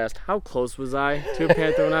loved to have asked, how close was I to a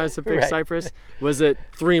panther when I was at Big Cypress? Was it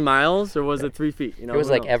 3 miles or was it 3 feet? It was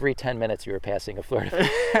like every 10 minutes you were passing a Florida.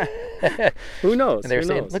 Who knows? And they were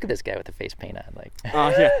saying, look at this guy with the face paint on. Like, oh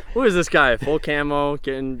yeah, who is this guy? Full camo,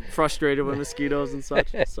 getting frustrated with mosquitoes and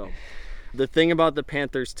such. So the thing about the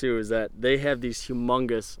Panthers too is that they have these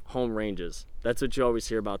humongous home ranges. That's what you always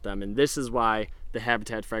hear about them, and this is why the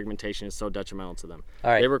habitat fragmentation is so detrimental to them.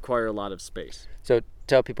 All right. They require a lot of space. So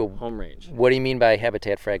tell people, home range. What do you mean by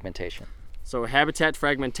habitat fragmentation? So habitat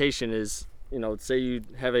fragmentation is, say you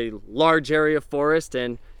have a large area of forest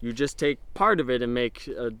and you just take part of it and make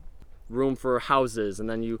room for houses, and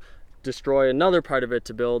then you destroy another part of it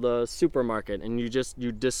to build a supermarket, and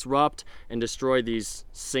you disrupt and destroy these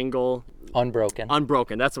single unbroken,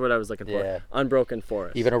 that's what I was looking for. Unbroken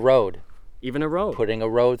forest. Even a road. Putting a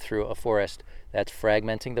road through a forest, that's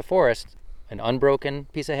fragmenting the forest, an unbroken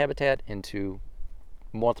piece of habitat, into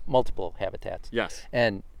multiple habitats. Yes.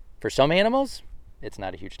 And for some animals, it's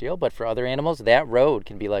not a huge deal, but for other animals, that road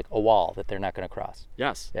can be like a wall that they're not going to cross.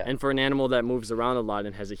 Yes. Yeah. And for an animal that moves around a lot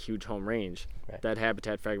and has a huge home range, that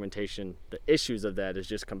habitat fragmentation, the issues of that is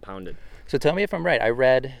just compounded. So tell me if I'm right. I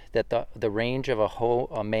read that the range of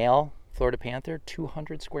a male Florida Panther,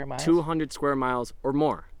 200 square miles? 200 square miles or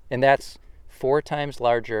more. And that's 4 times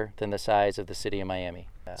larger than the size of the city of Miami.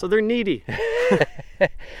 So they're needy.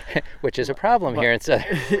 Which is a problem here in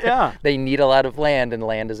Southern. Yeah. They need a lot of land, and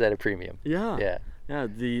land is at a premium. Yeah. Yeah. Yeah,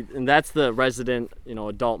 and that's the resident,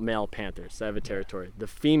 adult male panthers that have a territory. The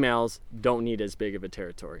females don't need as big of a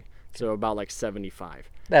territory. So about like 75.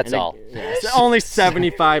 That's all. It's only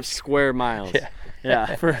 75 square miles.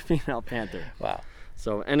 Yeah. For a female panther. Wow.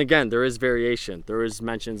 So, and again, there is variation. There is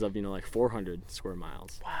mentions of, like 400 square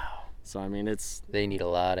miles. Wow. So, I mean, they need a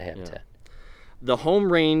lot of habitat. Yeah. The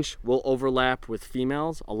home range will overlap with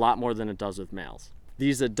females a lot more than it does with males.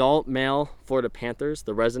 These adult male Florida Panthers,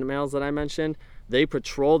 the resident males that I mentioned, they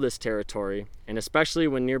patrol this territory, and especially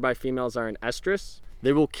when nearby females are in estrus,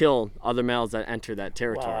 they will kill other males that enter that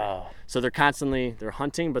territory. Wow. So they're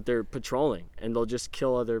hunting, but they're patrolling, and they'll just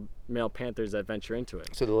kill other male panthers that venture into it.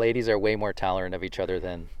 So the ladies are way more tolerant of each other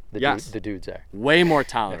than the dudes are. Way more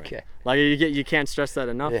tolerant. Okay. Like you can't stress that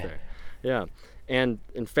enough there. Yeah. And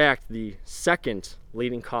in fact, the second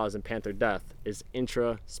leading cause in panther death is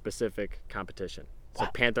intra-specific competition. So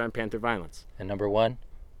panther on panther violence. And number 1?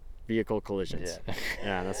 Vehicle collisions.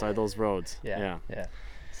 Yeah, that's why those roads. Yeah.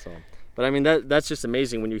 So, but I mean, that's just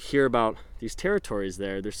amazing when you hear about these territories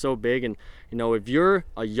there. They're so big, and if you're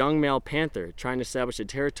a young male panther trying to establish a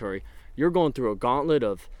territory, you're going through a gauntlet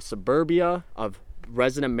of suburbia, of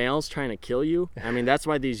resident males trying to kill you. I mean, that's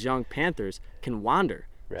why these young panthers can wander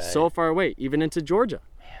so far away, even into Georgia.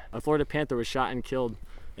 Man. A Florida panther was shot and killed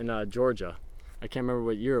in Georgia. I can't remember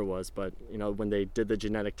what year it was, but when they did the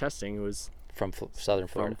genetic testing, it was from southern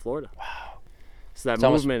Florida. From Florida. Wow. So that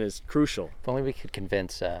movement is crucial. If only we could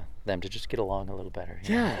convince them to just get along a little better.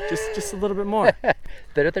 Yeah, just a little bit more.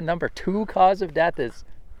 The number 2 cause of death is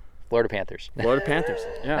Florida Panthers. Florida Panthers,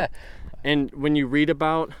 yeah. And when you read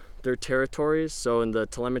about their territories, so in the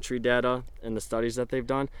telemetry data and the studies that they've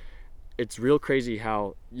done, it's real crazy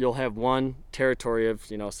how you'll have one territory of,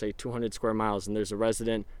 say 200 square miles, and there's a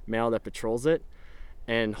resident male that patrols it,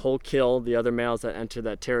 and he'll kill the other males that enter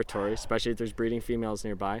that territory, especially if there's breeding females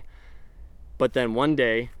nearby. But then one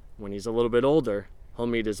day, when he's a little bit older, he'll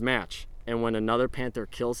meet his match. And when another panther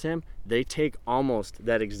kills him, they take almost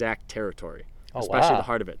that exact territory, especially the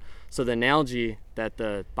heart of it. So the analogy that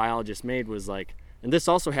the biologist made was like, and this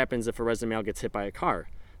also happens if a resident male gets hit by a car.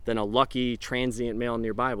 then a lucky transient male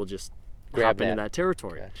nearby will just Grab hop into that. that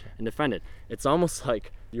territory Gotcha. and defend it. It's almost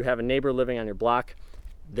like you have a neighbor living on your block,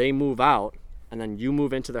 they move out, and then you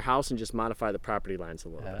move into their house and just modify the property lines a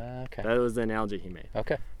little bit. Okay. That was the analogy he made.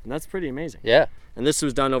 Okay. And that's pretty amazing. Yeah. And this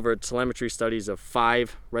was done over telemetry studies of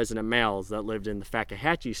 5 resident males that lived in the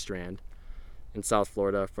Fakahatchee Strand in South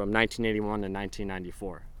Florida from 1981 to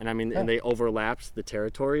 1994. And I mean, and they overlapped the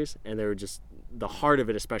territories, and they were just, the heart of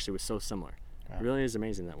it especially was so similar. It really is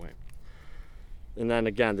amazing that way. And then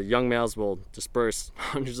again, the young males will disperse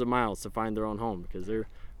hundreds of miles to find their own home because they're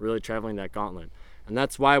really traveling that gauntlet. And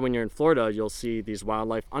that's why when you're in Florida, you'll see these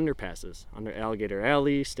wildlife underpasses under Alligator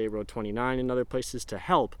Alley, State Road 29, and other places to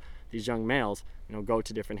help these young males, go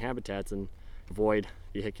to different habitats and avoid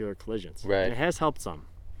vehicular collisions. Right. And it has helped some.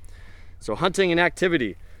 So hunting and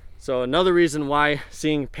activity. So another reason why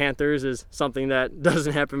seeing panthers is something that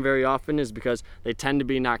doesn't happen very often is because they tend to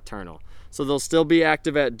be nocturnal. So they'll still be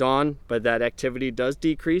active at dawn, but that activity does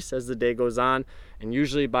decrease as the day goes on. And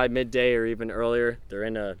usually by midday or even earlier, they're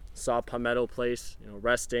in a saw palmetto place,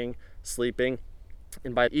 resting, sleeping.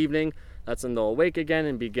 And by evening, that's when they'll awake again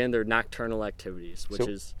and begin their nocturnal activities, which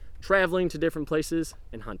is traveling to different places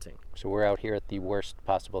and hunting. So we're out here at the worst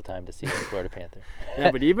possible time to see the Florida Panther.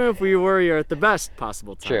 Yeah, but even if we were, you're at the best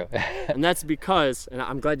possible time. True. And that's because, and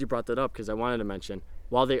I'm glad you brought that up because I wanted to mention,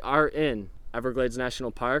 while they are in Everglades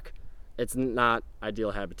National Park, it's not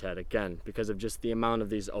ideal habitat, again, because of just the amount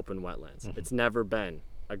of these open wetlands. Mm-hmm. It's never been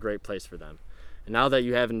a great place for them. And now that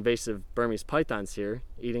you have invasive Burmese pythons here,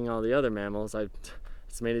 eating all the other mammals,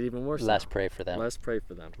 it's made it even worse. Less prey for them. Less prey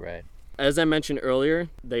for them. Right. As I mentioned earlier,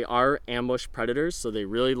 they are ambush predators, so they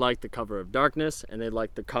really like the cover of darkness, and they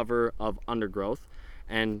like the cover of undergrowth,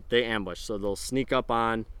 and they ambush. So they'll sneak up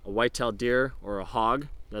on a white-tailed deer or a hog.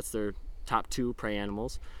 That's their top 2 prey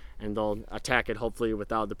animals. And they'll attack it hopefully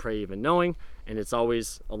without the prey even knowing, and it's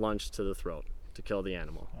always a lunge to the throat to kill the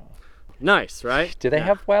animal. Nice, right? Do they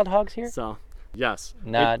have wild hogs here? So, yes.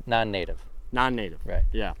 Non-native. Non-native. Right.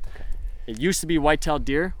 Yeah. Okay. It used to be white-tailed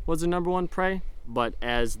deer was the number 1 prey, but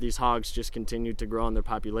as these hogs just continued to grow in their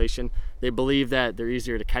population, they believe that they're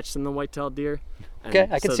easier to catch than the white-tailed deer. Okay,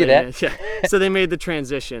 I can see that. Yeah. So they made the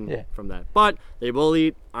transition from that. But they will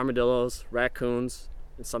eat armadillos, raccoons,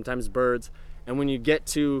 and sometimes birds. And when you get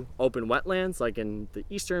to open wetlands, like in the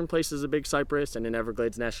eastern places of Big Cypress and in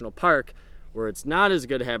Everglades National Park, where it's not as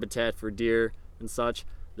good habitat for deer and such,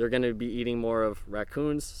 they're going to be eating more of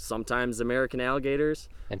raccoons, sometimes American alligators,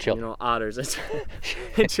 and children. Otters,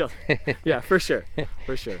 and children. Yeah, for sure.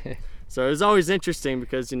 So it was always interesting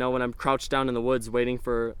because, when I'm crouched down in the woods waiting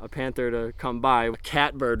for a panther to come by, a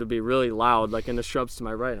catbird would be really loud, like in the shrubs to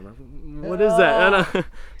my right. I'm like, what is that?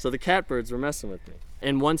 So the catbirds were messing with me.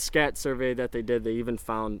 In one scat survey that they did, they even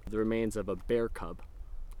found the remains of a bear cub.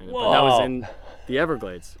 But that was in the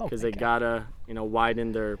Everglades because they gotta,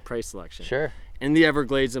 widen their prey selection. Sure. In the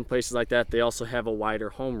Everglades and places like that, they also have a wider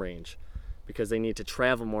home range because they need to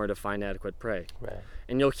travel more to find adequate prey. Right.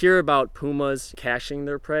 And you'll hear about pumas caching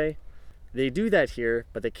their prey. They do that here,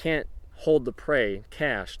 but they can't hold the prey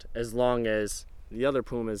cached as long as the other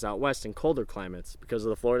pumas out west in colder climates because of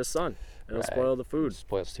the Florida sun. It'll spoil the food. It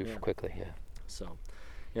spoils too quickly, yeah. So,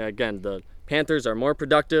 again, the panthers are more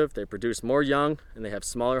productive, they produce more young, and they have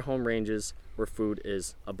smaller home ranges where food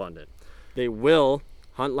is abundant. They will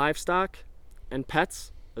hunt livestock and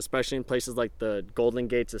pets, especially in places like the Golden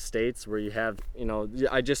Gates Estates where you have,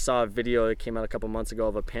 I just saw a video that came out a couple months ago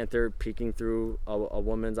of a panther peeking through a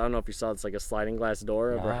woman's, I don't know if you saw, it's like a sliding glass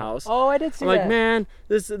door of her house. Oh, I did see that. I'm like, man,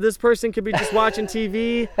 this person could be just watching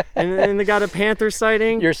TV and they got a panther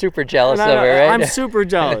sighting. You're super jealous of it, right? I'm super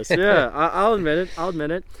jealous, yeah. I'll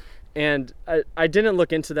admit it. And I didn't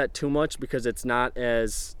look into that too much because it's not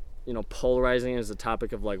as, polarizing as the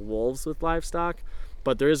topic of like wolves with livestock.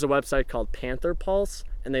 But there is a website called Panther Pulse,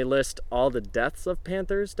 and they list all the deaths of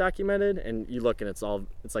panthers documented, and you look and it's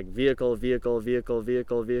like vehicle,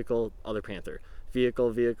 other panther,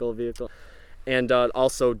 vehicle, and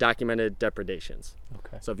also documented depredations.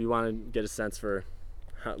 Okay. So if you want to get a sense for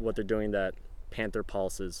what they're doing, that Panther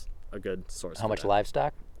Pulse is a good source. How much that.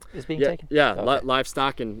 Livestock is being taken? Yeah, okay.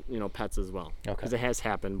 Livestock and pets as well. Okay. Because it has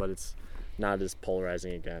happened, but it's not as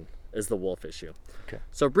polarizing again as the wolf issue. Okay.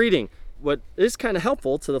 So breeding. What is kind of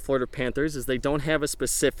helpful to the Florida Panthers is they don't have a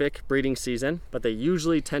specific breeding season, but they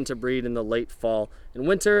usually tend to breed in the late fall and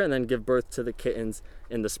winter and then give birth to the kittens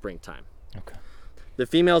in the springtime. Okay. The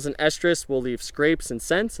females in estrus will leave scrapes and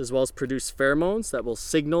scents as well as produce pheromones that will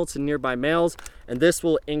signal to nearby males, and this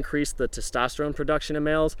will increase the testosterone production in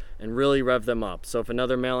males and really rev them up. So if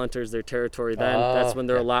another male enters their territory then, that's when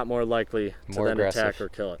they're a lot more likely to then attack or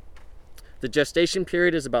kill it. The gestation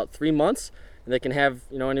period is about 3 months, And they can have,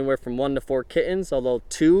 anywhere from 1 to 4 kittens, although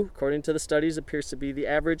 2, according to the studies, appears to be the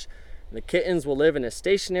average. And the kittens will live in a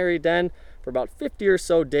stationary den for about 50 or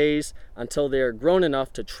so days until they are grown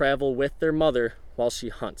enough to travel with their mother while she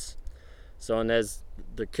hunts. So, and as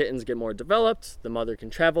the kittens get more developed, the mother can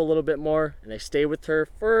travel a little bit more, and they stay with her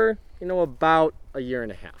for, about a year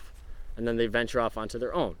and a half. And then they venture off onto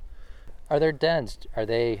their own. Are there dens? Are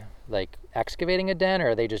they like excavating a den, or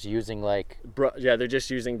are they just using like... Yeah, they're just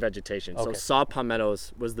using vegetation. Okay. So saw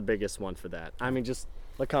palmettos was the biggest one for that. I mean, just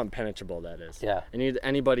look how impenetrable that is. Yeah. And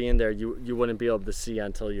anybody in there, you wouldn't be able to see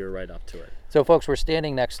until you're right up to it. So folks, we're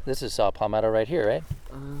standing next, this is saw palmetto right here, right?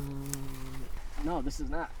 No, this is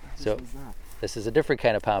not. This is a different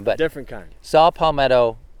kind of palm, but different kind. Saw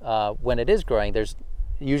palmetto, when it is growing, there's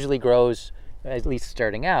usually grows, at least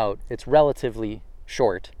starting out, it's relatively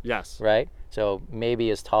short. Yes. Right? So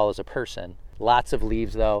maybe as tall as a person. Lots of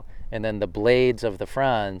leaves though, and then the blades of the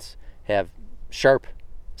fronds have sharp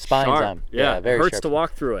spines on them. Yeah, very hurts sharp. to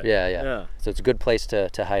walk through it. Yeah. So it's a good place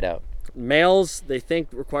to hide out. Males, they think,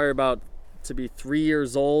 require about to be 3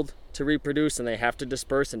 years old to reproduce, and they have to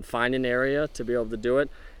disperse and find an area to be able to do it.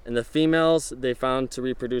 And the females, they found to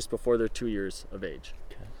reproduce before they're 2 years of age.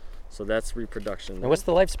 Okay. So that's reproduction. And what's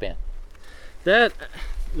the lifespan?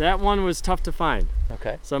 That one was tough to find.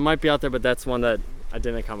 Okay. So it might be out there, but that's one that I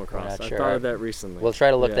didn't come across. Not I sure. thought of that recently. We'll try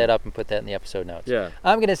to look that up and put that in the episode notes. Yeah.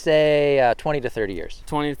 I'm going to say 20 to 30 years.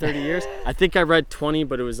 20 to 30 years? I think I read 20,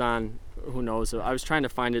 but it was on, who knows. I was trying to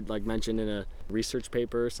find it like mentioned in a research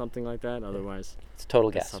paper or something like that. Otherwise, it's a total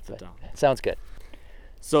guess. Sounds good.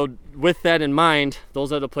 So with that in mind,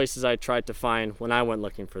 those are the places I tried to find when I went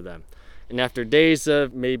looking for them. And after days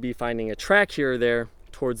of maybe finding a track here or there,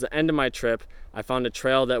 towards the end of my trip, I found a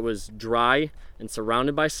trail that was dry and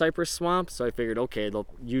surrounded by cypress swamp. So I figured, okay, they'll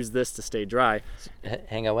use this to stay dry.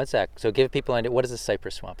 Hang on one sec. So give people an idea, what does a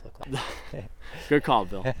cypress swamp look like? Good call,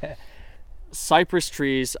 Bill. Cypress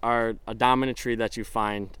trees are a dominant tree that you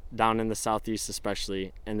find down in the southeast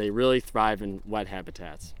especially, and they really thrive in wet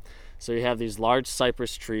habitats. So you have these large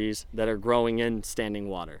cypress trees that are growing in standing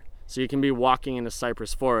water. So you can be walking in a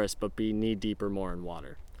cypress forest but be knee deep or more in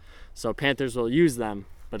water. So panthers will use them,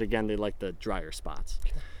 but again, they like the drier spots.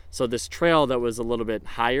 Okay. So this trail that was a little bit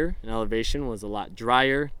higher in elevation was a lot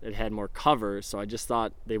drier. It had more cover, so I just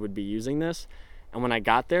thought they would be using this. And when I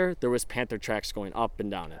got there was panther tracks going up and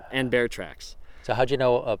down it, and bear tracks. So how'd you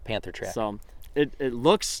know a panther track? So it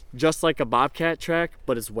looks just like a bobcat track,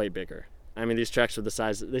 but it's way bigger. I mean, these tracks are the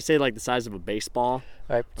size, they say like the size of a baseball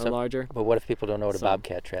or larger. But what if people don't know what a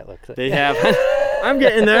bobcat track looks like? They have, I'm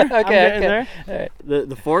getting there. Okay, I'm getting there. All right.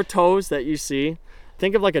 The 4 toes that you see,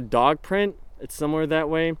 think of like a dog print. It's similar that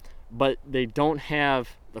way, but they don't have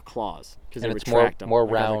the claws because they retract them. More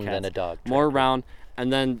round than a dog track. More round.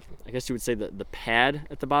 And then I guess you would say that the pad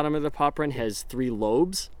at the bottom of the paw print has 3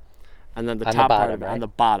 lobes. And then the top part of it, on the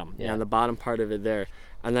bottom. Yeah, on the bottom part of it there.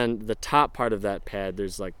 And then the top part of that pad,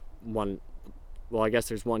 there's like one, well, I guess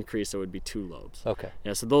there's one crease, so it would be 2 lobes. Okay.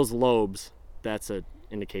 Yeah, so those lobes, that's an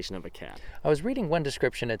indication of a cat. I was reading one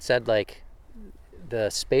description, it said like the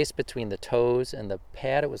space between the toes and the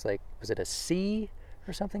pad, it was like, was it a C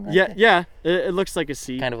or something like that? Yeah, it looks like a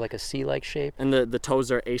C. Kind of like a C-like shape. And the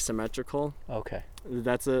toes are asymmetrical. Okay.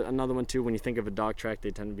 That's another one too. When you think of a dog track,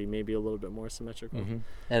 they tend to be maybe a little bit more symmetrical. Mm-hmm.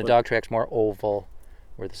 And a dog track's more oval,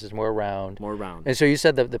 where this is more round. More round. And so you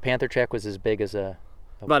said the panther track was as big as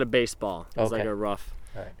about a baseball. It's like a rough.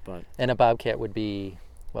 All right. But and a bobcat would be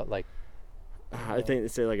what, like? I think they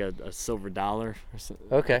say like a silver dollar or something.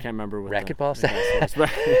 Okay. I can't remember what racquetball.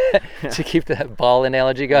 Yeah. To keep that ball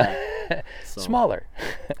analogy going. Yeah. So, smaller.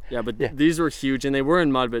 Yeah, but these were huge, and they were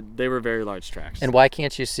in mud, but they were very large tracks. And why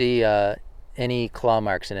can't you see any claw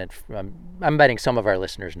marks in it? I'm betting some of our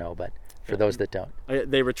listeners know, but for those that don't.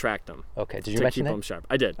 They retract them. Okay, did you mention that? To keep them sharp.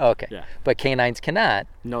 I did. Oh, okay. Yeah. But canines cannot.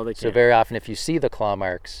 No, they can't. So very often if you see the claw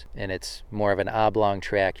marks and it's more of an oblong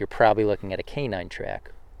track, you're probably looking at a canine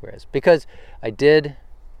track. Whereas, because I did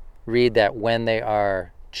read that when they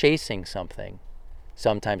are chasing something,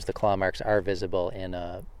 sometimes the claw marks are visible in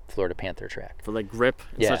a Florida Panther track. For like grip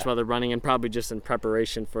and such while they're running, and probably just in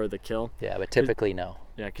preparation for the kill. Yeah, but typically no.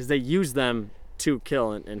 Yeah, because they use them to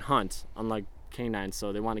kill and hunt, unlike canines,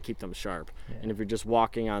 so they want to keep them sharp. Yeah. And if you're just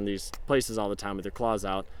walking on these places all the time with their claws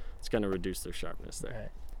out, it's going to reduce their sharpness there.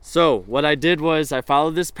 Right. So what I did was I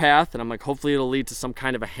followed this path, and I'm like, hopefully it'll lead to some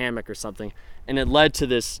kind of a hammock or something. And it led to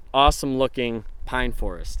this awesome looking pine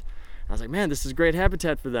forest. I was like, man, this is great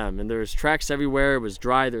habitat for them. And there's tracks everywhere. It was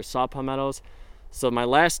dry. There's saw palmettos. So my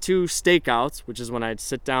last 2 stakeouts, which is when I'd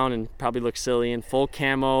sit down and probably look silly in full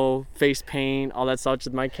camo, face paint, all that stuff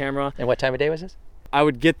with my camera. And what time of day was this? I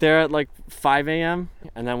would get there at like 5 a.m.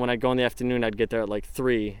 and then when I'd go in the afternoon, I'd get there at like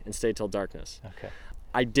 3 and stay till darkness. Okay.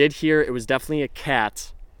 I did hear it was definitely a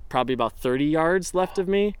cat, probably about 30 yards left of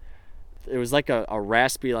me. It was like a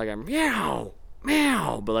raspy, like a meow,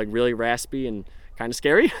 meow, but like really raspy and kind of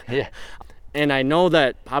scary. Yeah. And I know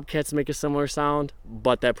that bobcats make a similar sound,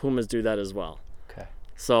 but that pumas do that as well. Okay.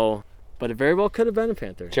 So, but it very well could have been a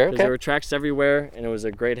panther. Sure, Because okay. there were tracks everywhere, and it was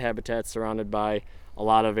a great habitat surrounded by a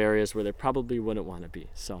lot of areas where they probably wouldn't want to be.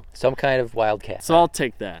 So Some kind of wild cat. I'll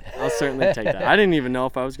take that. I'll certainly take that. I didn't even know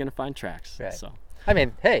if I was going to find tracks. Right. So I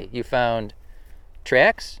mean, hey, you found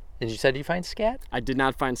tracks. And you said you find scat? I did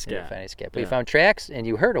not find You didn't scat. find any scat. But Yeah. you found tracks and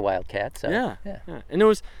you heard a wildcat. So, Yeah. And it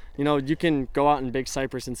was, you can go out in Big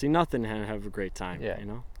Cypress and see nothing and have a great time. Yeah.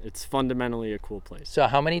 It's fundamentally a cool place. So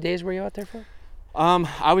how many days were you out there for?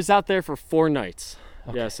 I was out there for 4 nights.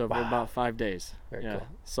 Okay. Yeah, so for Wow. about 5 days. Very yeah, cool.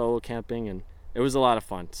 solo camping, and it was a lot of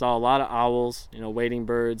fun. Saw a lot of owls, wading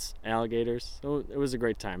birds, alligators. So it was a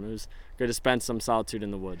great time. It was good to spend some solitude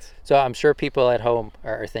in the woods. So I'm sure people at home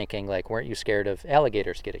are thinking, like, weren't you scared of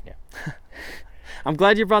alligators getting you? I'm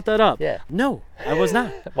glad you brought that up. Yeah. No, I was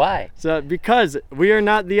not. Why? So because we are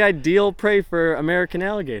not the ideal prey for American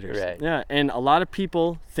alligators. Right. Yeah, and a lot of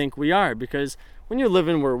people think we are, because when you're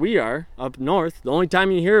living where we are up north, the only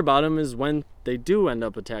time you hear about them is when they do end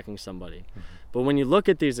up attacking somebody. Mm-hmm. But when you look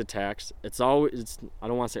at these attacks, I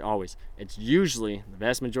don't want to say always, it's usually, the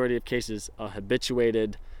vast majority of cases, a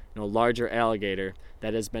habituated, larger alligator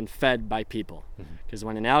that has been fed by people. Because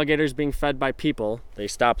when an alligator is being fed by people, they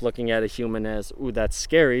stop looking at a human as, ooh, that's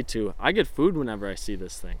scary, to, I get food whenever I see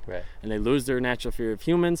this thing. Right. And they lose their natural fear of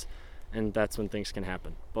humans, and that's when things can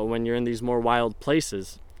happen. But when you're in these more wild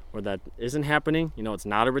places where that isn't happening, it's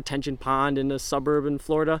not a retention pond in a suburb in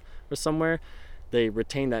Florida or somewhere, they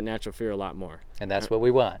retain that natural fear a lot more. And that's what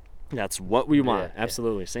we want. That's what we want. Yeah.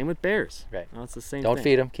 Absolutely. Same with bears. Right. It's the same Don't thing.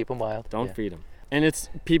 feed them. Keep them wild. Don't feed them. And it's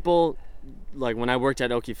people, like when I worked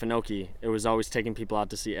at Okefenokee, it was always taking people out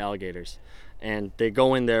to see alligators. And they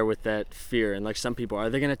go in there with that fear. And like some people, are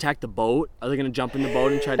they going to attack the boat? Are they going to jump in the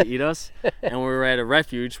boat and try to eat us? And we were at a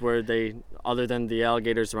refuge where they, other than the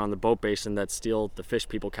alligators around the boat basin that steal the fish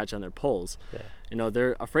people catch on their poles,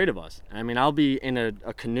 they're afraid of us. I mean, I'll be in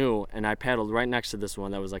a canoe and I paddled right next to this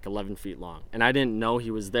one that was like 11 feet long. And I didn't know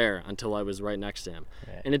he was there until I was right next to him.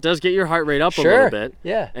 Right. And it does get your heart rate up a little bit.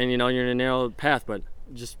 Yeah. And you're in a narrow path, but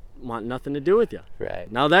just want nothing to do with you.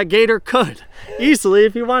 Right. Now that gator could easily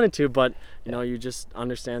if he wanted to, but you just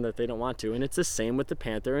understand that they don't want to. And it's the same with the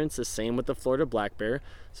panther, and it's the same with the Florida black bear.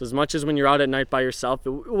 So as much as when you're out at night by yourself,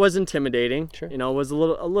 it was intimidating. Sure. It was a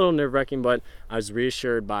little nerve-wracking, but I was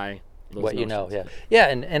reassured by those what notions. Yeah,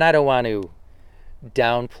 and I don't want to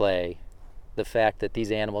downplay the fact that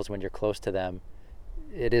these animals, when you're close to them,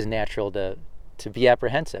 it is natural to be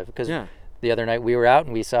apprehensive. Because the other night we were out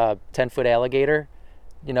and we saw a 10-foot alligator,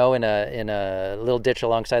 in a little ditch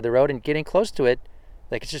alongside the road, and getting close to it,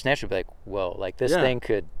 like, it's just natural to be like, whoa, like this thing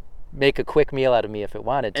could make a quick meal out of me if it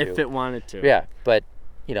wanted to. If it wanted to. Yeah, but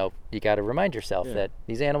you got to remind yourself that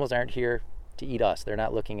these animals aren't here to eat us. They're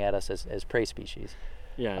not looking at us as prey species.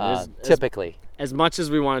 Yeah, typically. As much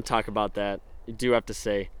as we want to talk about that, you do have to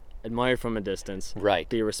say, admire from a distance. Right.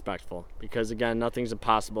 Be respectful, because again, nothing's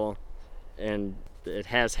impossible, and it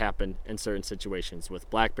has happened in certain situations with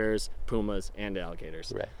black bears, pumas, and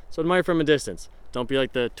alligators. Right. So admire from a distance. Don't be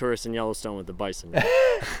like the tourists in Yellowstone with the bison.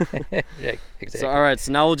 Yeah, exactly. So all right,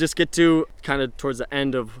 so now we'll just get to kind of towards the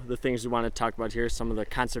end of the things we want to talk about here, some of the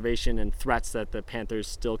conservation and threats that the panthers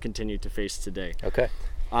still continue to face today. Okay.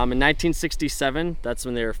 In 1967, that's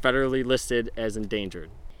when they were federally listed as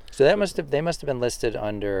endangered. So they must have been listed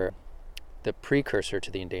under the precursor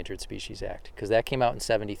to the Endangered Species Act, because that came out in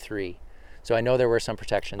 '73. So I know there were some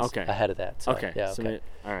protections ahead of that. So, okay. Yeah. So Okay.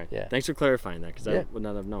 All right. Yeah. Thanks for clarifying that, because I would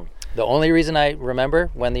not have known. The only reason I remember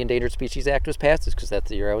when the Endangered Species Act was passed is because that's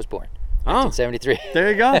the year I was born. 1973.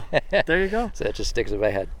 There you go. There you go. So that just sticks in my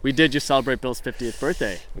head. We did just celebrate Bill's 50th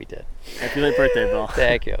birthday. We did. Happy late birthday, Bill.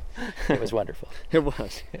 Thank you. It was wonderful. It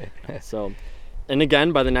was. So, and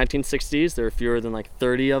again, by the 1960s, there were fewer than like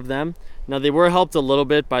 30 of them. Now, they were helped a little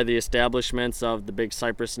bit by the establishments of the Big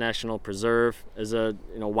Cypress National Preserve as a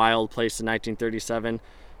wild place in 1937.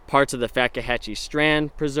 Parts of the Fakahatchee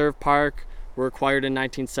Strand Preserve Park were acquired in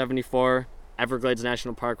 1974. Everglades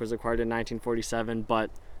National Park was acquired in 1947,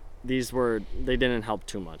 but they didn't help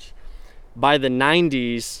too much. By the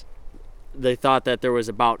 90s, they thought that there was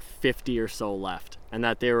about 50 or so left, and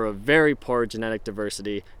that they were of very poor genetic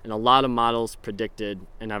diversity, and a lot of models predicted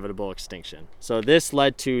inevitable extinction. So this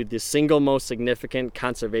led to the single most significant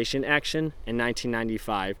conservation action in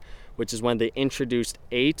 1995, which is when they introduced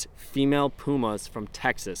 8 female pumas from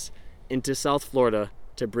Texas into South Florida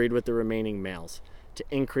to breed with the remaining males to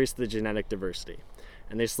increase the genetic diversity.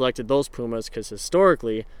 And they selected those pumas because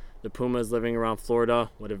historically, the pumas living around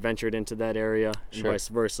Florida would have ventured into that area and vice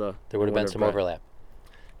versa. There would have been some overlap.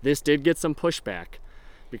 This did get some pushback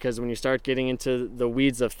because when you start getting into the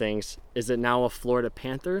weeds of things, is it now a Florida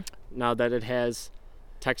Panther now that it has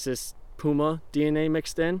Texas Puma DNA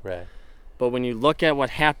mixed in? Right. But when you look at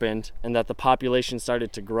what happened and that the population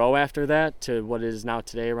started to grow after that to what it is now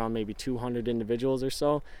today, around maybe 200 individuals or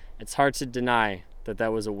so, it's hard to deny that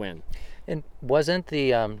that was a win. And wasn't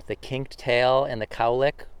the kinked tail and the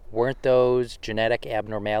cowlick, weren't those genetic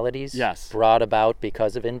abnormalities brought about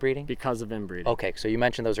because of inbreeding? Because of inbreeding. Okay, so you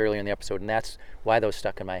mentioned those earlier in the episode, and that's why those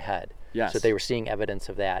stuck in my head. Yes. So they were seeing evidence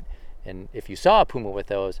of that. And if you saw a puma with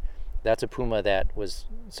those, that's a puma that was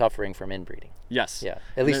suffering from inbreeding. Yes. Yeah,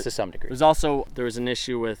 at least to some degree. There was an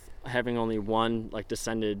issue with having only one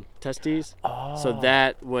descended testes. Oh. So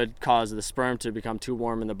that would cause the sperm to become too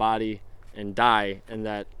warm in the body and die, and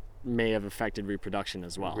that may have affected reproduction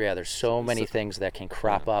as well. Yeah, there's so many things that can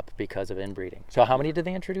crop up because of inbreeding. So how many did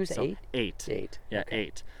they introduce? 8? 8. 8. Yeah, okay.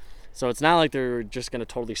 8. So it's not like they're just going to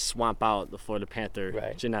totally swamp out the Florida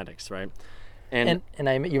Panther genetics, right? And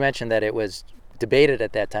you mentioned that it was debated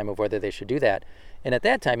at that time of whether they should do that. And at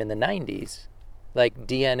that time in the 90s,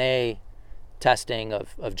 DNA testing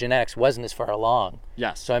of genetics wasn't as far along.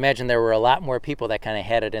 Yes. So I imagine there were a lot more people that kind of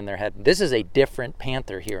had it in their head. This is a different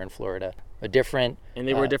panther here in Florida. And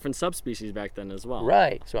they were different subspecies back then as well.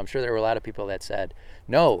 Right. So I'm sure there were a lot of people that said,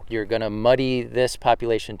 no, you're going to muddy this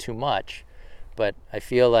population too much. But I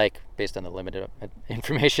feel like, based on the limited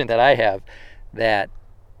information that I have, that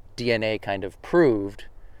DNA kind of proved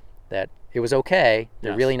that it was okay.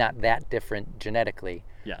 They're really not that different genetically.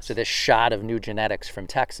 Yes. So this shot of new genetics from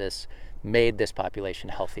Texas made this population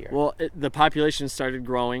healthier. Well, the population started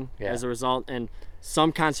growing as a result, and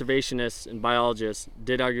some conservationists and biologists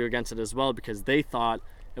did argue against it as well because they thought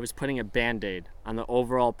it was putting a Band-Aid on the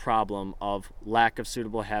overall problem of lack of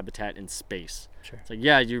suitable habitat in space. Sure.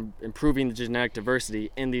 It's you're improving the genetic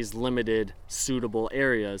diversity in these limited, suitable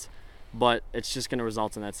areas, but it's just going to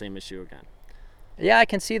result in that same issue again. Yeah, I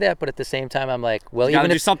can see that, but at the same time, I'm like, well, you gotta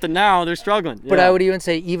do something now. They're struggling. But I would even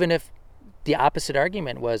say, even if the opposite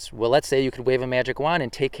argument was, well, let's say you could wave a magic wand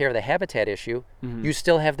and take care of the habitat issue, you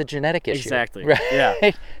still have the genetic issue. Exactly. Right?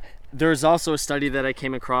 Yeah. There's also a study that I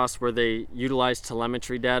came across where they utilized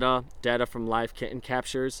telemetry data from live kitten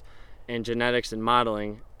captures, and genetics and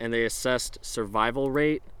modeling, and they assessed survival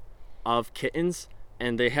rate of kittens,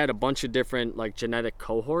 and they had a bunch of different genetic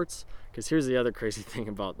cohorts. Because here's the other crazy thing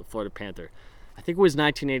about the Florida Panther. I think it was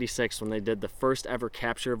 1986 when they did the first ever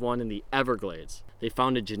capture of one in the Everglades. They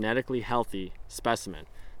found a genetically healthy specimen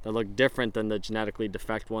that looked different than the genetically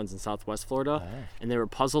defect ones in Southwest Florida, and they were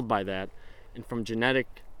puzzled by that. And from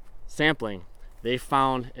genetic sampling, they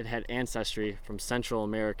found it had ancestry from Central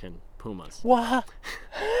American pumas. What?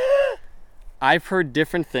 I've heard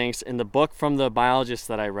different things. In the book from the biologist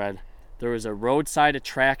that I read, there was a roadside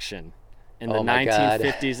attraction in the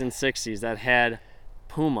 1950s and 60s that had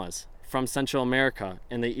pumas from Central America,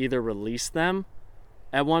 and they either released them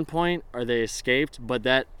at one point or they escaped, but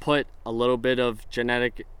that put a little bit of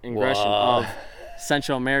genetic ingression of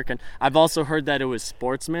Central American. I've also heard that it was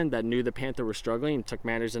sportsmen that knew the panther was struggling and took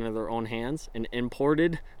matters into their own hands and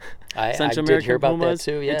imported Central American pumas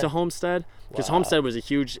into Homestead, because Homestead was a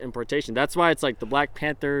huge importation. That's why it's the Black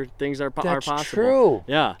Panther things are possible. That's true.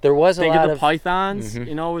 Yeah. There was a lot of... Think of the pythons,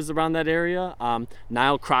 was around that area.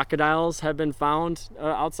 Nile crocodiles have been found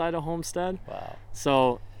outside of Homestead. Wow.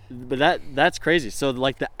 So, but that's crazy. So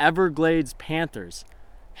the Everglades Panthers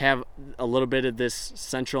have a little bit of this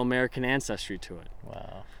Central American ancestry to it.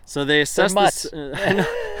 Wow. So they assess this.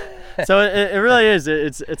 So it really is.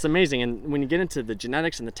 It's amazing. And when you get into the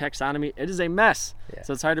genetics and the taxonomy, it is a mess. Yeah.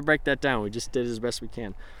 So it's hard to break that down. We just did as best we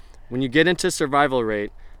can. When you get into survival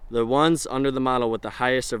rate, the ones under the model with the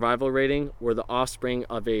highest survival rating were the offspring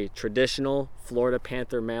of a traditional Florida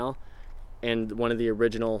Panther male and one of the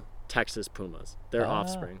original Texas Pumas. Their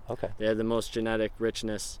offspring. Okay. They had the most genetic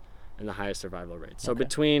richness and the highest survival rate. So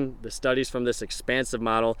between the studies from this expansive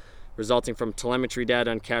model resulting from telemetry data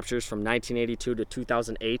and captures from 1982 to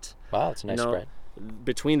 2008. Wow, it's a nice spread.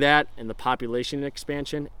 Between that and the population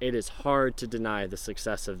expansion, it is hard to deny the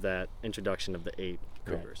success of that introduction of the 8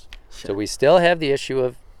 cougars. Right. So we still have the issue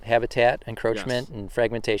of habitat encroachment and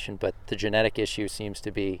fragmentation, but the genetic issue seems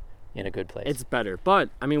to be in a good place. It's better. But,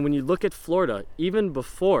 when you look at Florida, even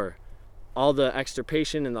before all the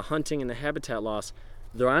extirpation and the hunting and the habitat loss,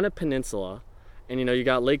 they're on a peninsula, And, you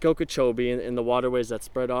got Lake Okeechobee and the waterways that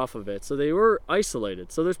spread off of it. So they were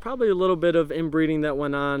isolated. So there's probably a little bit of inbreeding that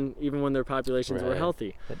went on even when their populations were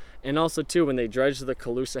healthy. And also, too, when they dredged the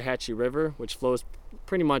Caloosahatchee River, which flows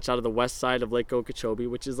pretty much out of the west side of Lake Okeechobee,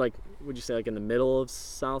 which is like, would you say, like in the middle of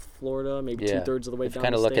South Florida, maybe 2/3 of the way down the state?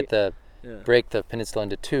 Kind of look at break the peninsula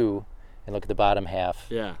into two and look at the bottom half.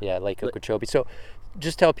 Yeah, Lake Okeechobee. So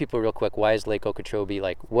just tell people real quick, why is Lake Okeechobee,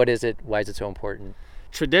 like, what is it? Why is it so important?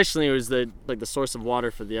 Traditionally, it was the source of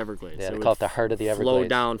water for the Everglades. Yeah, they call it the heart of the Everglades. Flow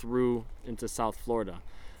down through into South Florida.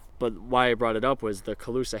 But why I brought it up was the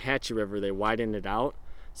Caloosahatchee River, they widened it out,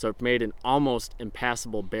 so it made an almost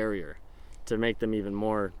impassable barrier to make them even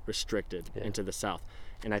more restricted into the south.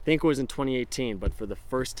 And I think it was in 2018, but for the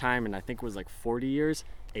first time in I think it was like 40 years,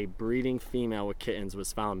 a breeding female with kittens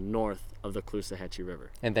was found north of the Caloosahatchee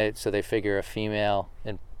River. And they figure a female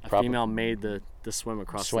made the swim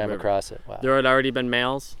across the river. Across it. Wow. There had already been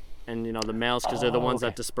males, and the males, because they're the ones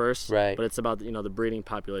that disperse. Right. But it's about the breeding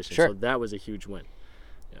population. Sure. So that was a huge win.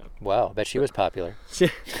 Yeah. Wow, I bet she was popular. So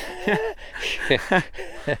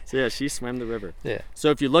yeah, she swam the river. Yeah. So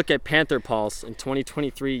if you look at Panther Pulse, in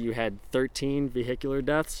 2023 you had 13 vehicular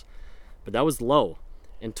deaths, but that was low.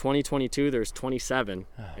 In 2022 there was 27,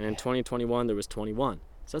 and in 2021 there was 21.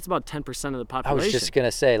 So that's about 10% of the population. I was just gonna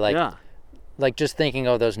say, like just thinking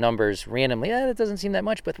of those numbers randomly, that doesn't seem that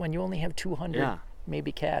much, but when you only have 200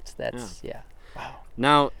 maybe cats, that's wow.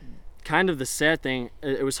 Now, kind of the sad thing,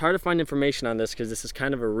 it was hard to find information on this because this is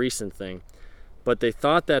kind of a recent thing, but they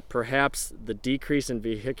thought that perhaps the decrease in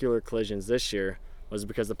vehicular collisions this year was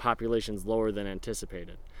because the population's lower than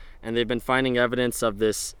anticipated. And they've been finding evidence of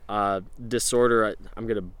this disorder, I'm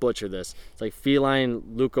going to butcher this, it's like feline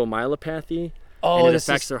leukomyelopathy. And it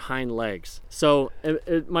affects their hind legs. So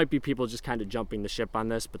it might be people just kind of jumping the ship on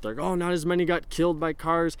this, but they're like, not as many got killed by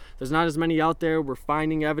cars. There's not as many out there. We're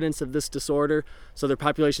finding evidence of this disorder. So their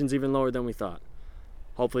population's even lower than we thought.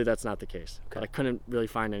 Hopefully that's not the case. Okay. But I couldn't really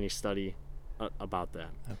find any study about that.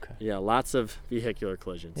 Okay. Yeah, lots of vehicular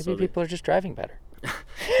collisions. Maybe people are just driving better.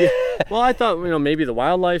 Well, I thought, maybe the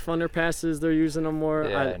wildlife underpasses, they're using them more.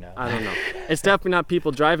 Yeah, I don't know. It's definitely not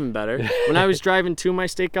people driving better. When I was driving to my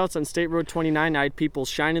stakeouts on State Road 29, I had people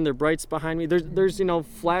shining their brights behind me. There's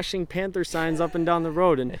flashing Panther signs up and down the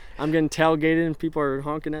road, and I'm getting tailgated, and people are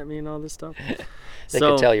honking at me and all this stuff. They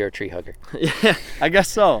could tell you're a tree hugger. Yeah, I guess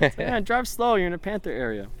so. Drive slow. You're in a Panther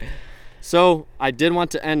area. So I did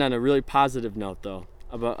want to end on a really positive note, though,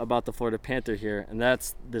 about the Florida Panther here, and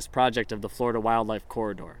that's this project of the Florida Wildlife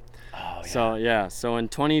Corridor. Oh, yeah. So in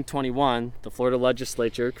 2021, the Florida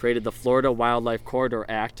legislature created the Florida Wildlife Corridor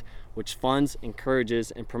Act, which funds,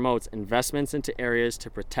 encourages, and promotes investments into areas to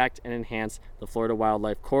protect and enhance the Florida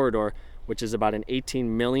Wildlife Corridor, which is about an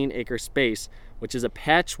 18 million acre space, which is a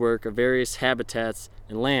patchwork of various habitats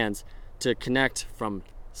and lands to connect from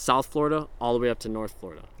South Florida all the way up to North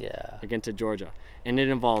Florida. Yeah. Again, to Georgia. And it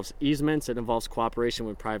involves easements, it involves cooperation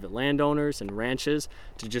with private landowners and ranches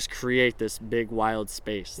to just create this big wild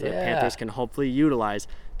space that panthers can hopefully utilize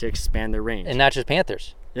to expand their range. And not just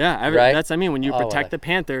panthers. Yeah, right? When you protect the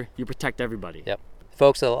panther, you protect everybody. Yep.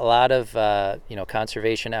 Folks, a lot of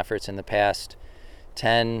conservation efforts in the past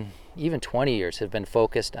 10, even 20 years have been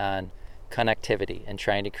focused on connectivity and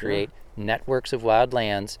trying to create networks of wild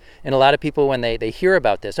lands. And a lot of people, when they hear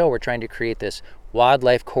about this, we're trying to create this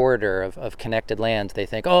wildlife corridor of connected lands, they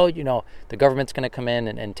think, the government's going to come in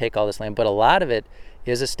and take all this land. But a lot of it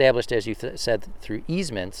is established, as you said, through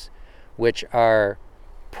easements, which are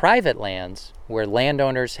private lands where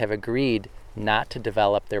landowners have agreed not to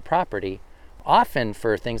develop their property, often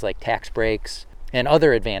for things like tax breaks and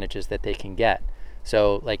other advantages that they can get.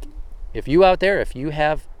 So, like, if you out there, if you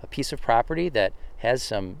have a piece of property that has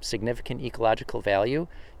some significant ecological value,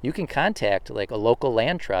 you can contact like a local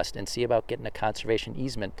land trust and see about getting a conservation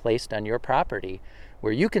easement placed on your property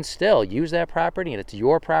where you can still use that property and it's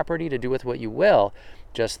your property to do with what you will.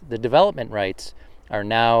 Just the development rights are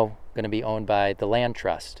now going to be owned by the land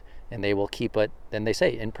trust, and they will keep it, then they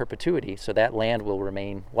say, in perpetuity, so that land will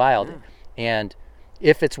remain wild. Yeah. And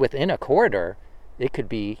if it's within a corridor, it could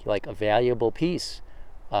be like a valuable piece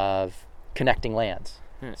of connecting lands.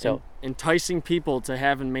 Yeah, so enticing people to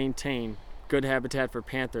have and maintain good habitat for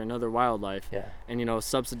panther and other wildlife, and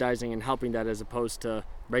subsidizing and helping that, as opposed to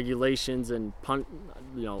regulations and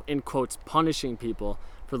in quotes punishing people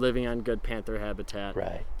for living on good panther habitat.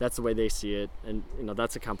 Right. That's the way they see it, and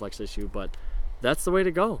that's a complex issue, but that's the way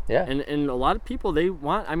to go. Yeah. And a lot of people, they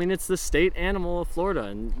want, I mean, it's the state animal of Florida,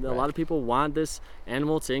 and a lot of people want this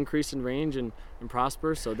animal to increase in range and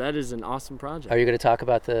prosper, so that is an awesome project. Are you going to talk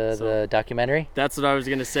about the documentary? That's what I was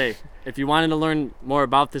going to say. If you wanted to learn more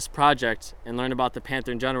about this project and learn about the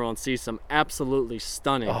panther in general and see some absolutely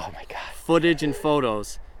stunning footage and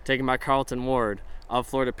photos taken by Carlton Ward of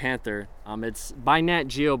Florida Panther, it's by Nat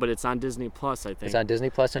Geo, but it's on Disney Plus, I think. It's on Disney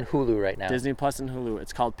Plus and Hulu right now. Disney Plus and Hulu.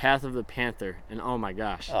 It's called Path of the Panther, and oh my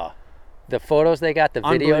gosh. Oh, the photos they got, the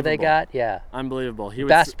video they got, yeah. Unbelievable.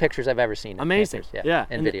 Best pictures I've ever seen. Amazing. Panthers, yeah.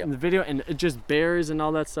 And video. And the video, and it just bears and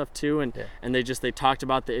all that stuff too, and they talked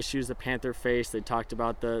about the issues the panther faced. They talked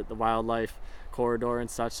about the wildlife corridor and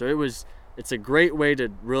such. So it's a great way to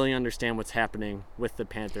really understand what's happening with the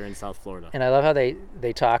panther in South Florida. And I love how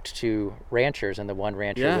they talked to ranchers, and the one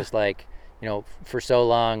rancher was like, for so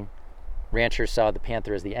long, ranchers saw the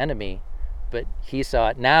panther as the enemy, but he saw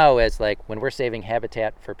it now as like, when we're saving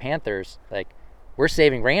habitat for panthers, like we're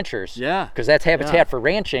saving ranchers. Yeah. Because that's habitat for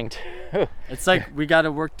ranching too. It's like we got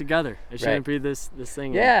to work together. It shouldn't be this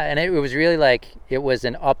thing. Yeah, and it was really like, it was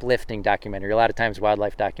an uplifting documentary. A lot of times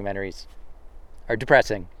wildlife documentaries are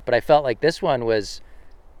depressing, but I felt like this one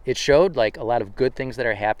it showed like a lot of good things that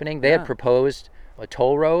are happening. They had proposed a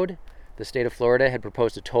toll road. The state of Florida had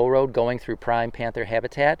proposed a toll road going through prime panther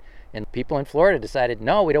habitat, and people in Florida decided,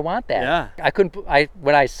 no, we don't want that. Yeah.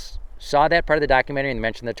 When I saw that part of the documentary and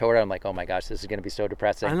mentioned the toll road, I'm like, oh my gosh, this is going to be so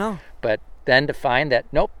depressing. I know. But then to find that,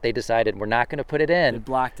 nope, they decided we're not going to put it in. They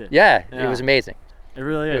blocked it. Yeah, it was amazing. It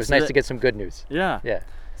really is. It was nice to get some good news. Yeah. Yeah.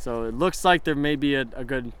 So it looks like there may be a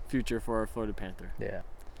good future for our Florida Panther. Yeah,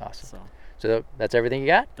 awesome. So that's everything you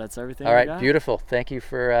got? That's everything. All right, beautiful. Thank you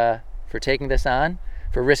for taking this on,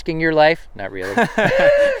 for risking your life. Not really.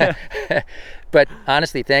 But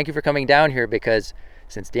honestly, thank you for coming down here, because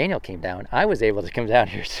since Daniel came down, I was able to come down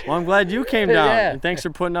here too. Well, I'm glad you came down. And thanks for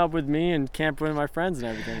putting up with me and camping with my friends and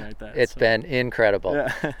everything like that. It's been incredible.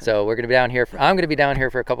 Yeah. So we're going to be down here. I'm going to be down here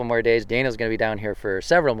for a couple more days. Daniel's going to be down here for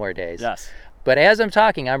several more days. Yes. But as I'm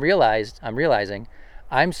talking, I'm realizing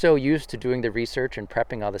I'm so used to doing the research and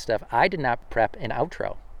prepping all this stuff, I did not prep an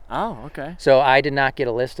outro. Oh, okay. So I did not get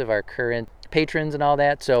a list of our current patrons and all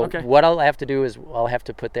that. So what I'll have to do is I'll have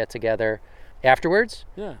to put that together afterwards.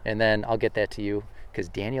 Yeah. And then I'll get that to you, because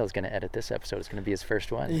Daniel is going to edit this episode. It's going to be his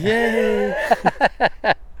first one. Yay!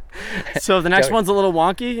 So the next one's a little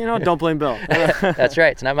wonky, don't blame Bill. That's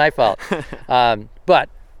right. It's not my fault. But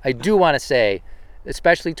I do want to say,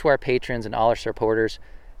 especially to our patrons and all our supporters,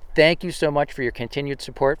 thank you so much for your continued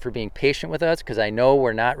support, for being patient with us, because I know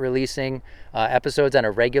we're not releasing episodes on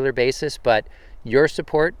a regular basis, but your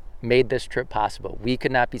support made this trip possible. We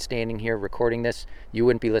could not be standing here recording this. You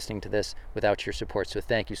wouldn't be listening to this without your support. So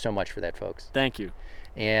thank you so much for that, folks. Thank you.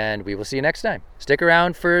 And we will see you next time. Stick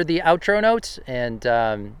around for the outro notes, and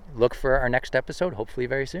look for our next episode, hopefully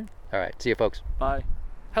very soon. All right. See you, folks. Bye.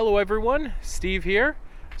 Hello, everyone. Steve here.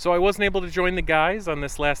 So I wasn't able to join the guys on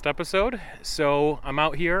this last episode, so I'm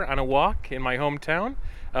out here on a walk in my hometown.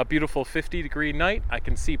 A beautiful 50-degree night. I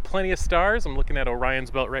can see plenty of stars. I'm looking at Orion's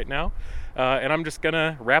belt right now. And I'm just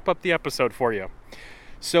gonna wrap up the episode for you.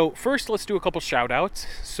 So first, let's do a couple shout outs.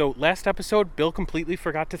 So last episode, Bill completely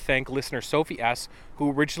forgot to thank listener Sophie S.,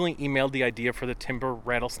 who originally emailed the idea for the timber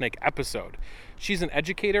rattlesnake episode. She's an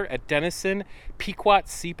educator at Denison Pequot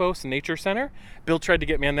Seapost Nature Center. Bill tried to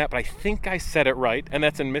get me on that, but I think I said it right, and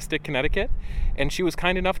that's in Mystic, Connecticut. And she was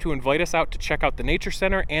kind enough to invite us out to check out the nature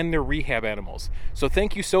center and their rehab animals. So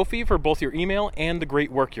thank you, Sophie, for both your email and the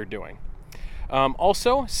great work you're doing.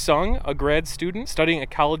 Also, Sung, a grad student studying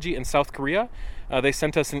ecology in South Korea, they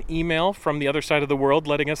sent us an email from the other side of the world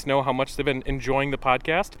letting us know how much they've been enjoying the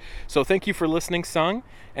podcast. So thank you for listening, Sung,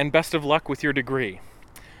 and best of luck with your degree.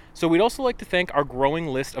 So we'd also like to thank our growing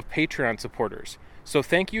list of Patreon supporters. So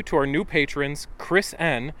thank you to our new patrons, Chris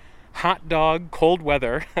N., Hot Dog, Cold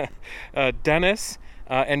Weather, Dennis,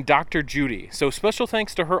 and Dr. Judy. So special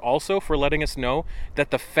thanks to her also for letting us know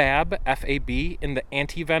that the FAB, F-A-B, in the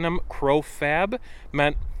anti-venom crow fab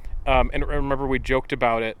meant, and remember we joked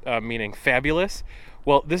about it meaning fabulous.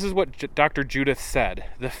 Well, this is what Dr. Judith said.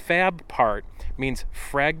 The fab part means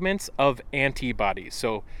fragments of antibodies.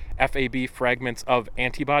 So FAB, fragments of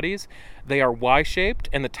antibodies. They are Y-shaped,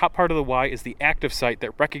 and the top part of the Y is the active site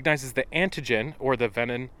that recognizes the antigen or the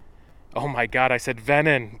venom. Oh my God, I said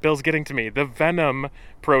venom. Bill's getting to me. The venom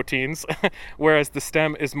proteins, whereas the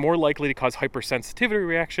stem is more likely to cause hypersensitivity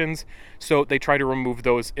reactions, so they try to remove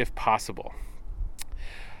those if possible.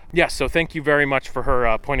 Yes, so thank you very much for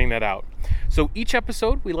her pointing that out. So each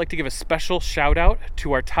episode, we like to give a special shout out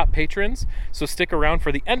to our top patrons, so stick around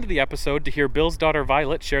for the end of the episode to hear Bill's daughter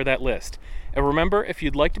Violet share that list. And remember, if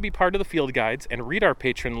you'd like to be part of the Field Guides and read our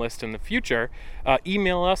patron list in the future,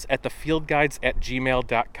 email us at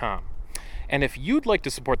thefieldguides@gmail.com. And if you'd like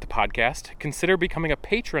to support the podcast, consider becoming a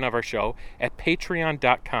patron of our show at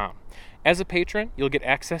patreon.com. As a patron, you'll get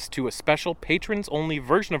access to a special patrons-only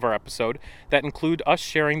version of our episode that include us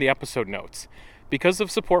sharing the episode notes. Because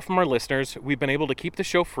of support from our listeners, we've been able to keep the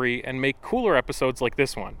show free and make cooler episodes like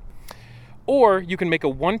this one. Or you can make a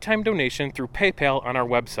one-time donation through PayPal on our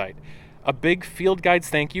website. A big Field Guides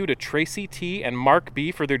thank you to Tracy T. and Mark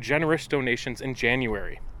B. for their generous donations in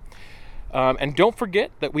January. And don't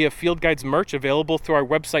forget that we have Field Guides merch available through our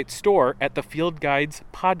website store at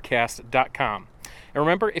thefieldguidespodcast.com. And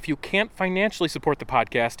remember, if you can't financially support the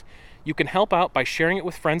podcast, you can help out by sharing it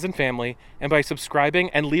with friends and family and by subscribing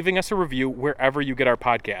and leaving us a review wherever you get our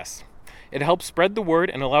podcasts. It helps spread the word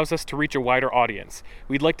and allows us to reach a wider audience.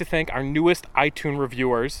 We'd like to thank our newest iTunes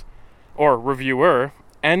reviewer,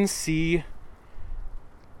 NC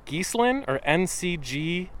Gieslin or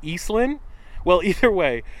NCG Eastlin. Well, either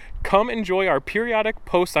way, come enjoy our periodic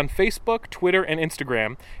posts on Facebook, Twitter, and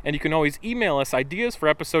Instagram, and you can always email us ideas for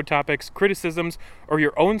episode topics, criticisms, or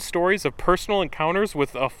your own stories of personal encounters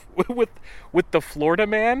with the Florida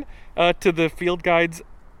man to the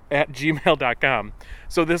fieldguides@gmail.com.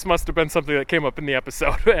 So this must have been something that came up in the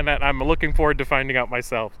episode, and I'm looking forward to finding out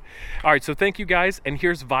myself. All right, so thank you guys, and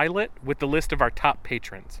here's Violet with the list of our top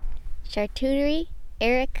patrons. Charcuterie,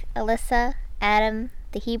 Eric, Alyssa, Adam,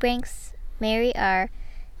 the Hebranks, Mary R.,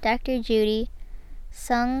 Dr. Judy,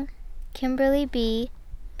 Sung, Kimberly B.,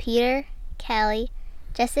 Peter, Callie,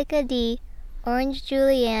 Jessica D., Orange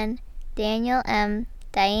Julianne, Daniel M.,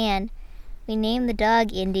 Diane, we named the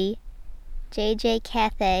dog Indy, JJ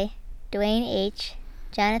Cathay, Dwayne H.,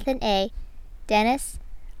 Jonathan A., Dennis,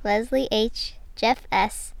 Leslie H., Jeff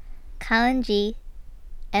S., Colin G.,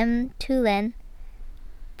 M. Tulin,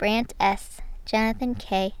 Brant S., Jonathan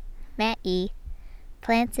K., Matt E.,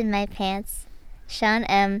 Plants in My Pants, Sean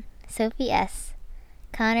M., Sophie S.,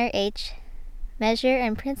 Connor H., Measure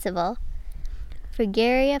and Principal,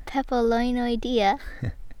 Fragaria pepoloinoidea,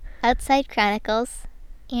 Outside Chronicles,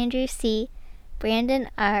 Andrew C., Brandon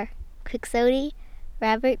R., Quixote,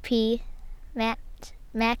 Robert P.,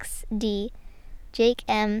 Max D., Jake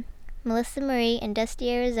M., Melissa Marie in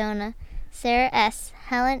Dusty, Arizona, Sarah S.,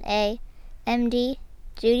 Helen A., MD,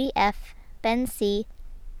 Judy F., Ben C.,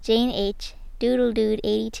 Jane H., Doodle Dude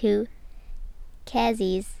 82,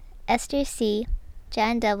 Kazzies, Esther C.,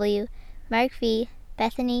 John W., Mark V.,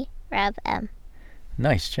 Bethany, Rob M.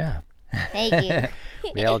 Nice job. Thank you.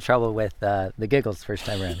 We had trouble with the giggles first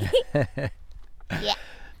time around. Yeah.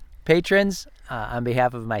 Patrons, on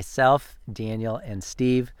behalf of myself, Daniel, and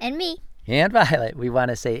Steve, And me. and Violet, we want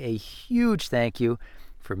to say a huge thank you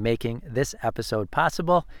for making this episode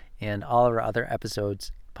possible and all of our other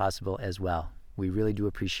episodes possible as well. We really do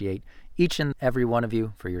appreciate each and every one of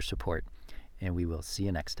you for your support, and we will see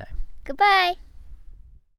you next time. Goodbye.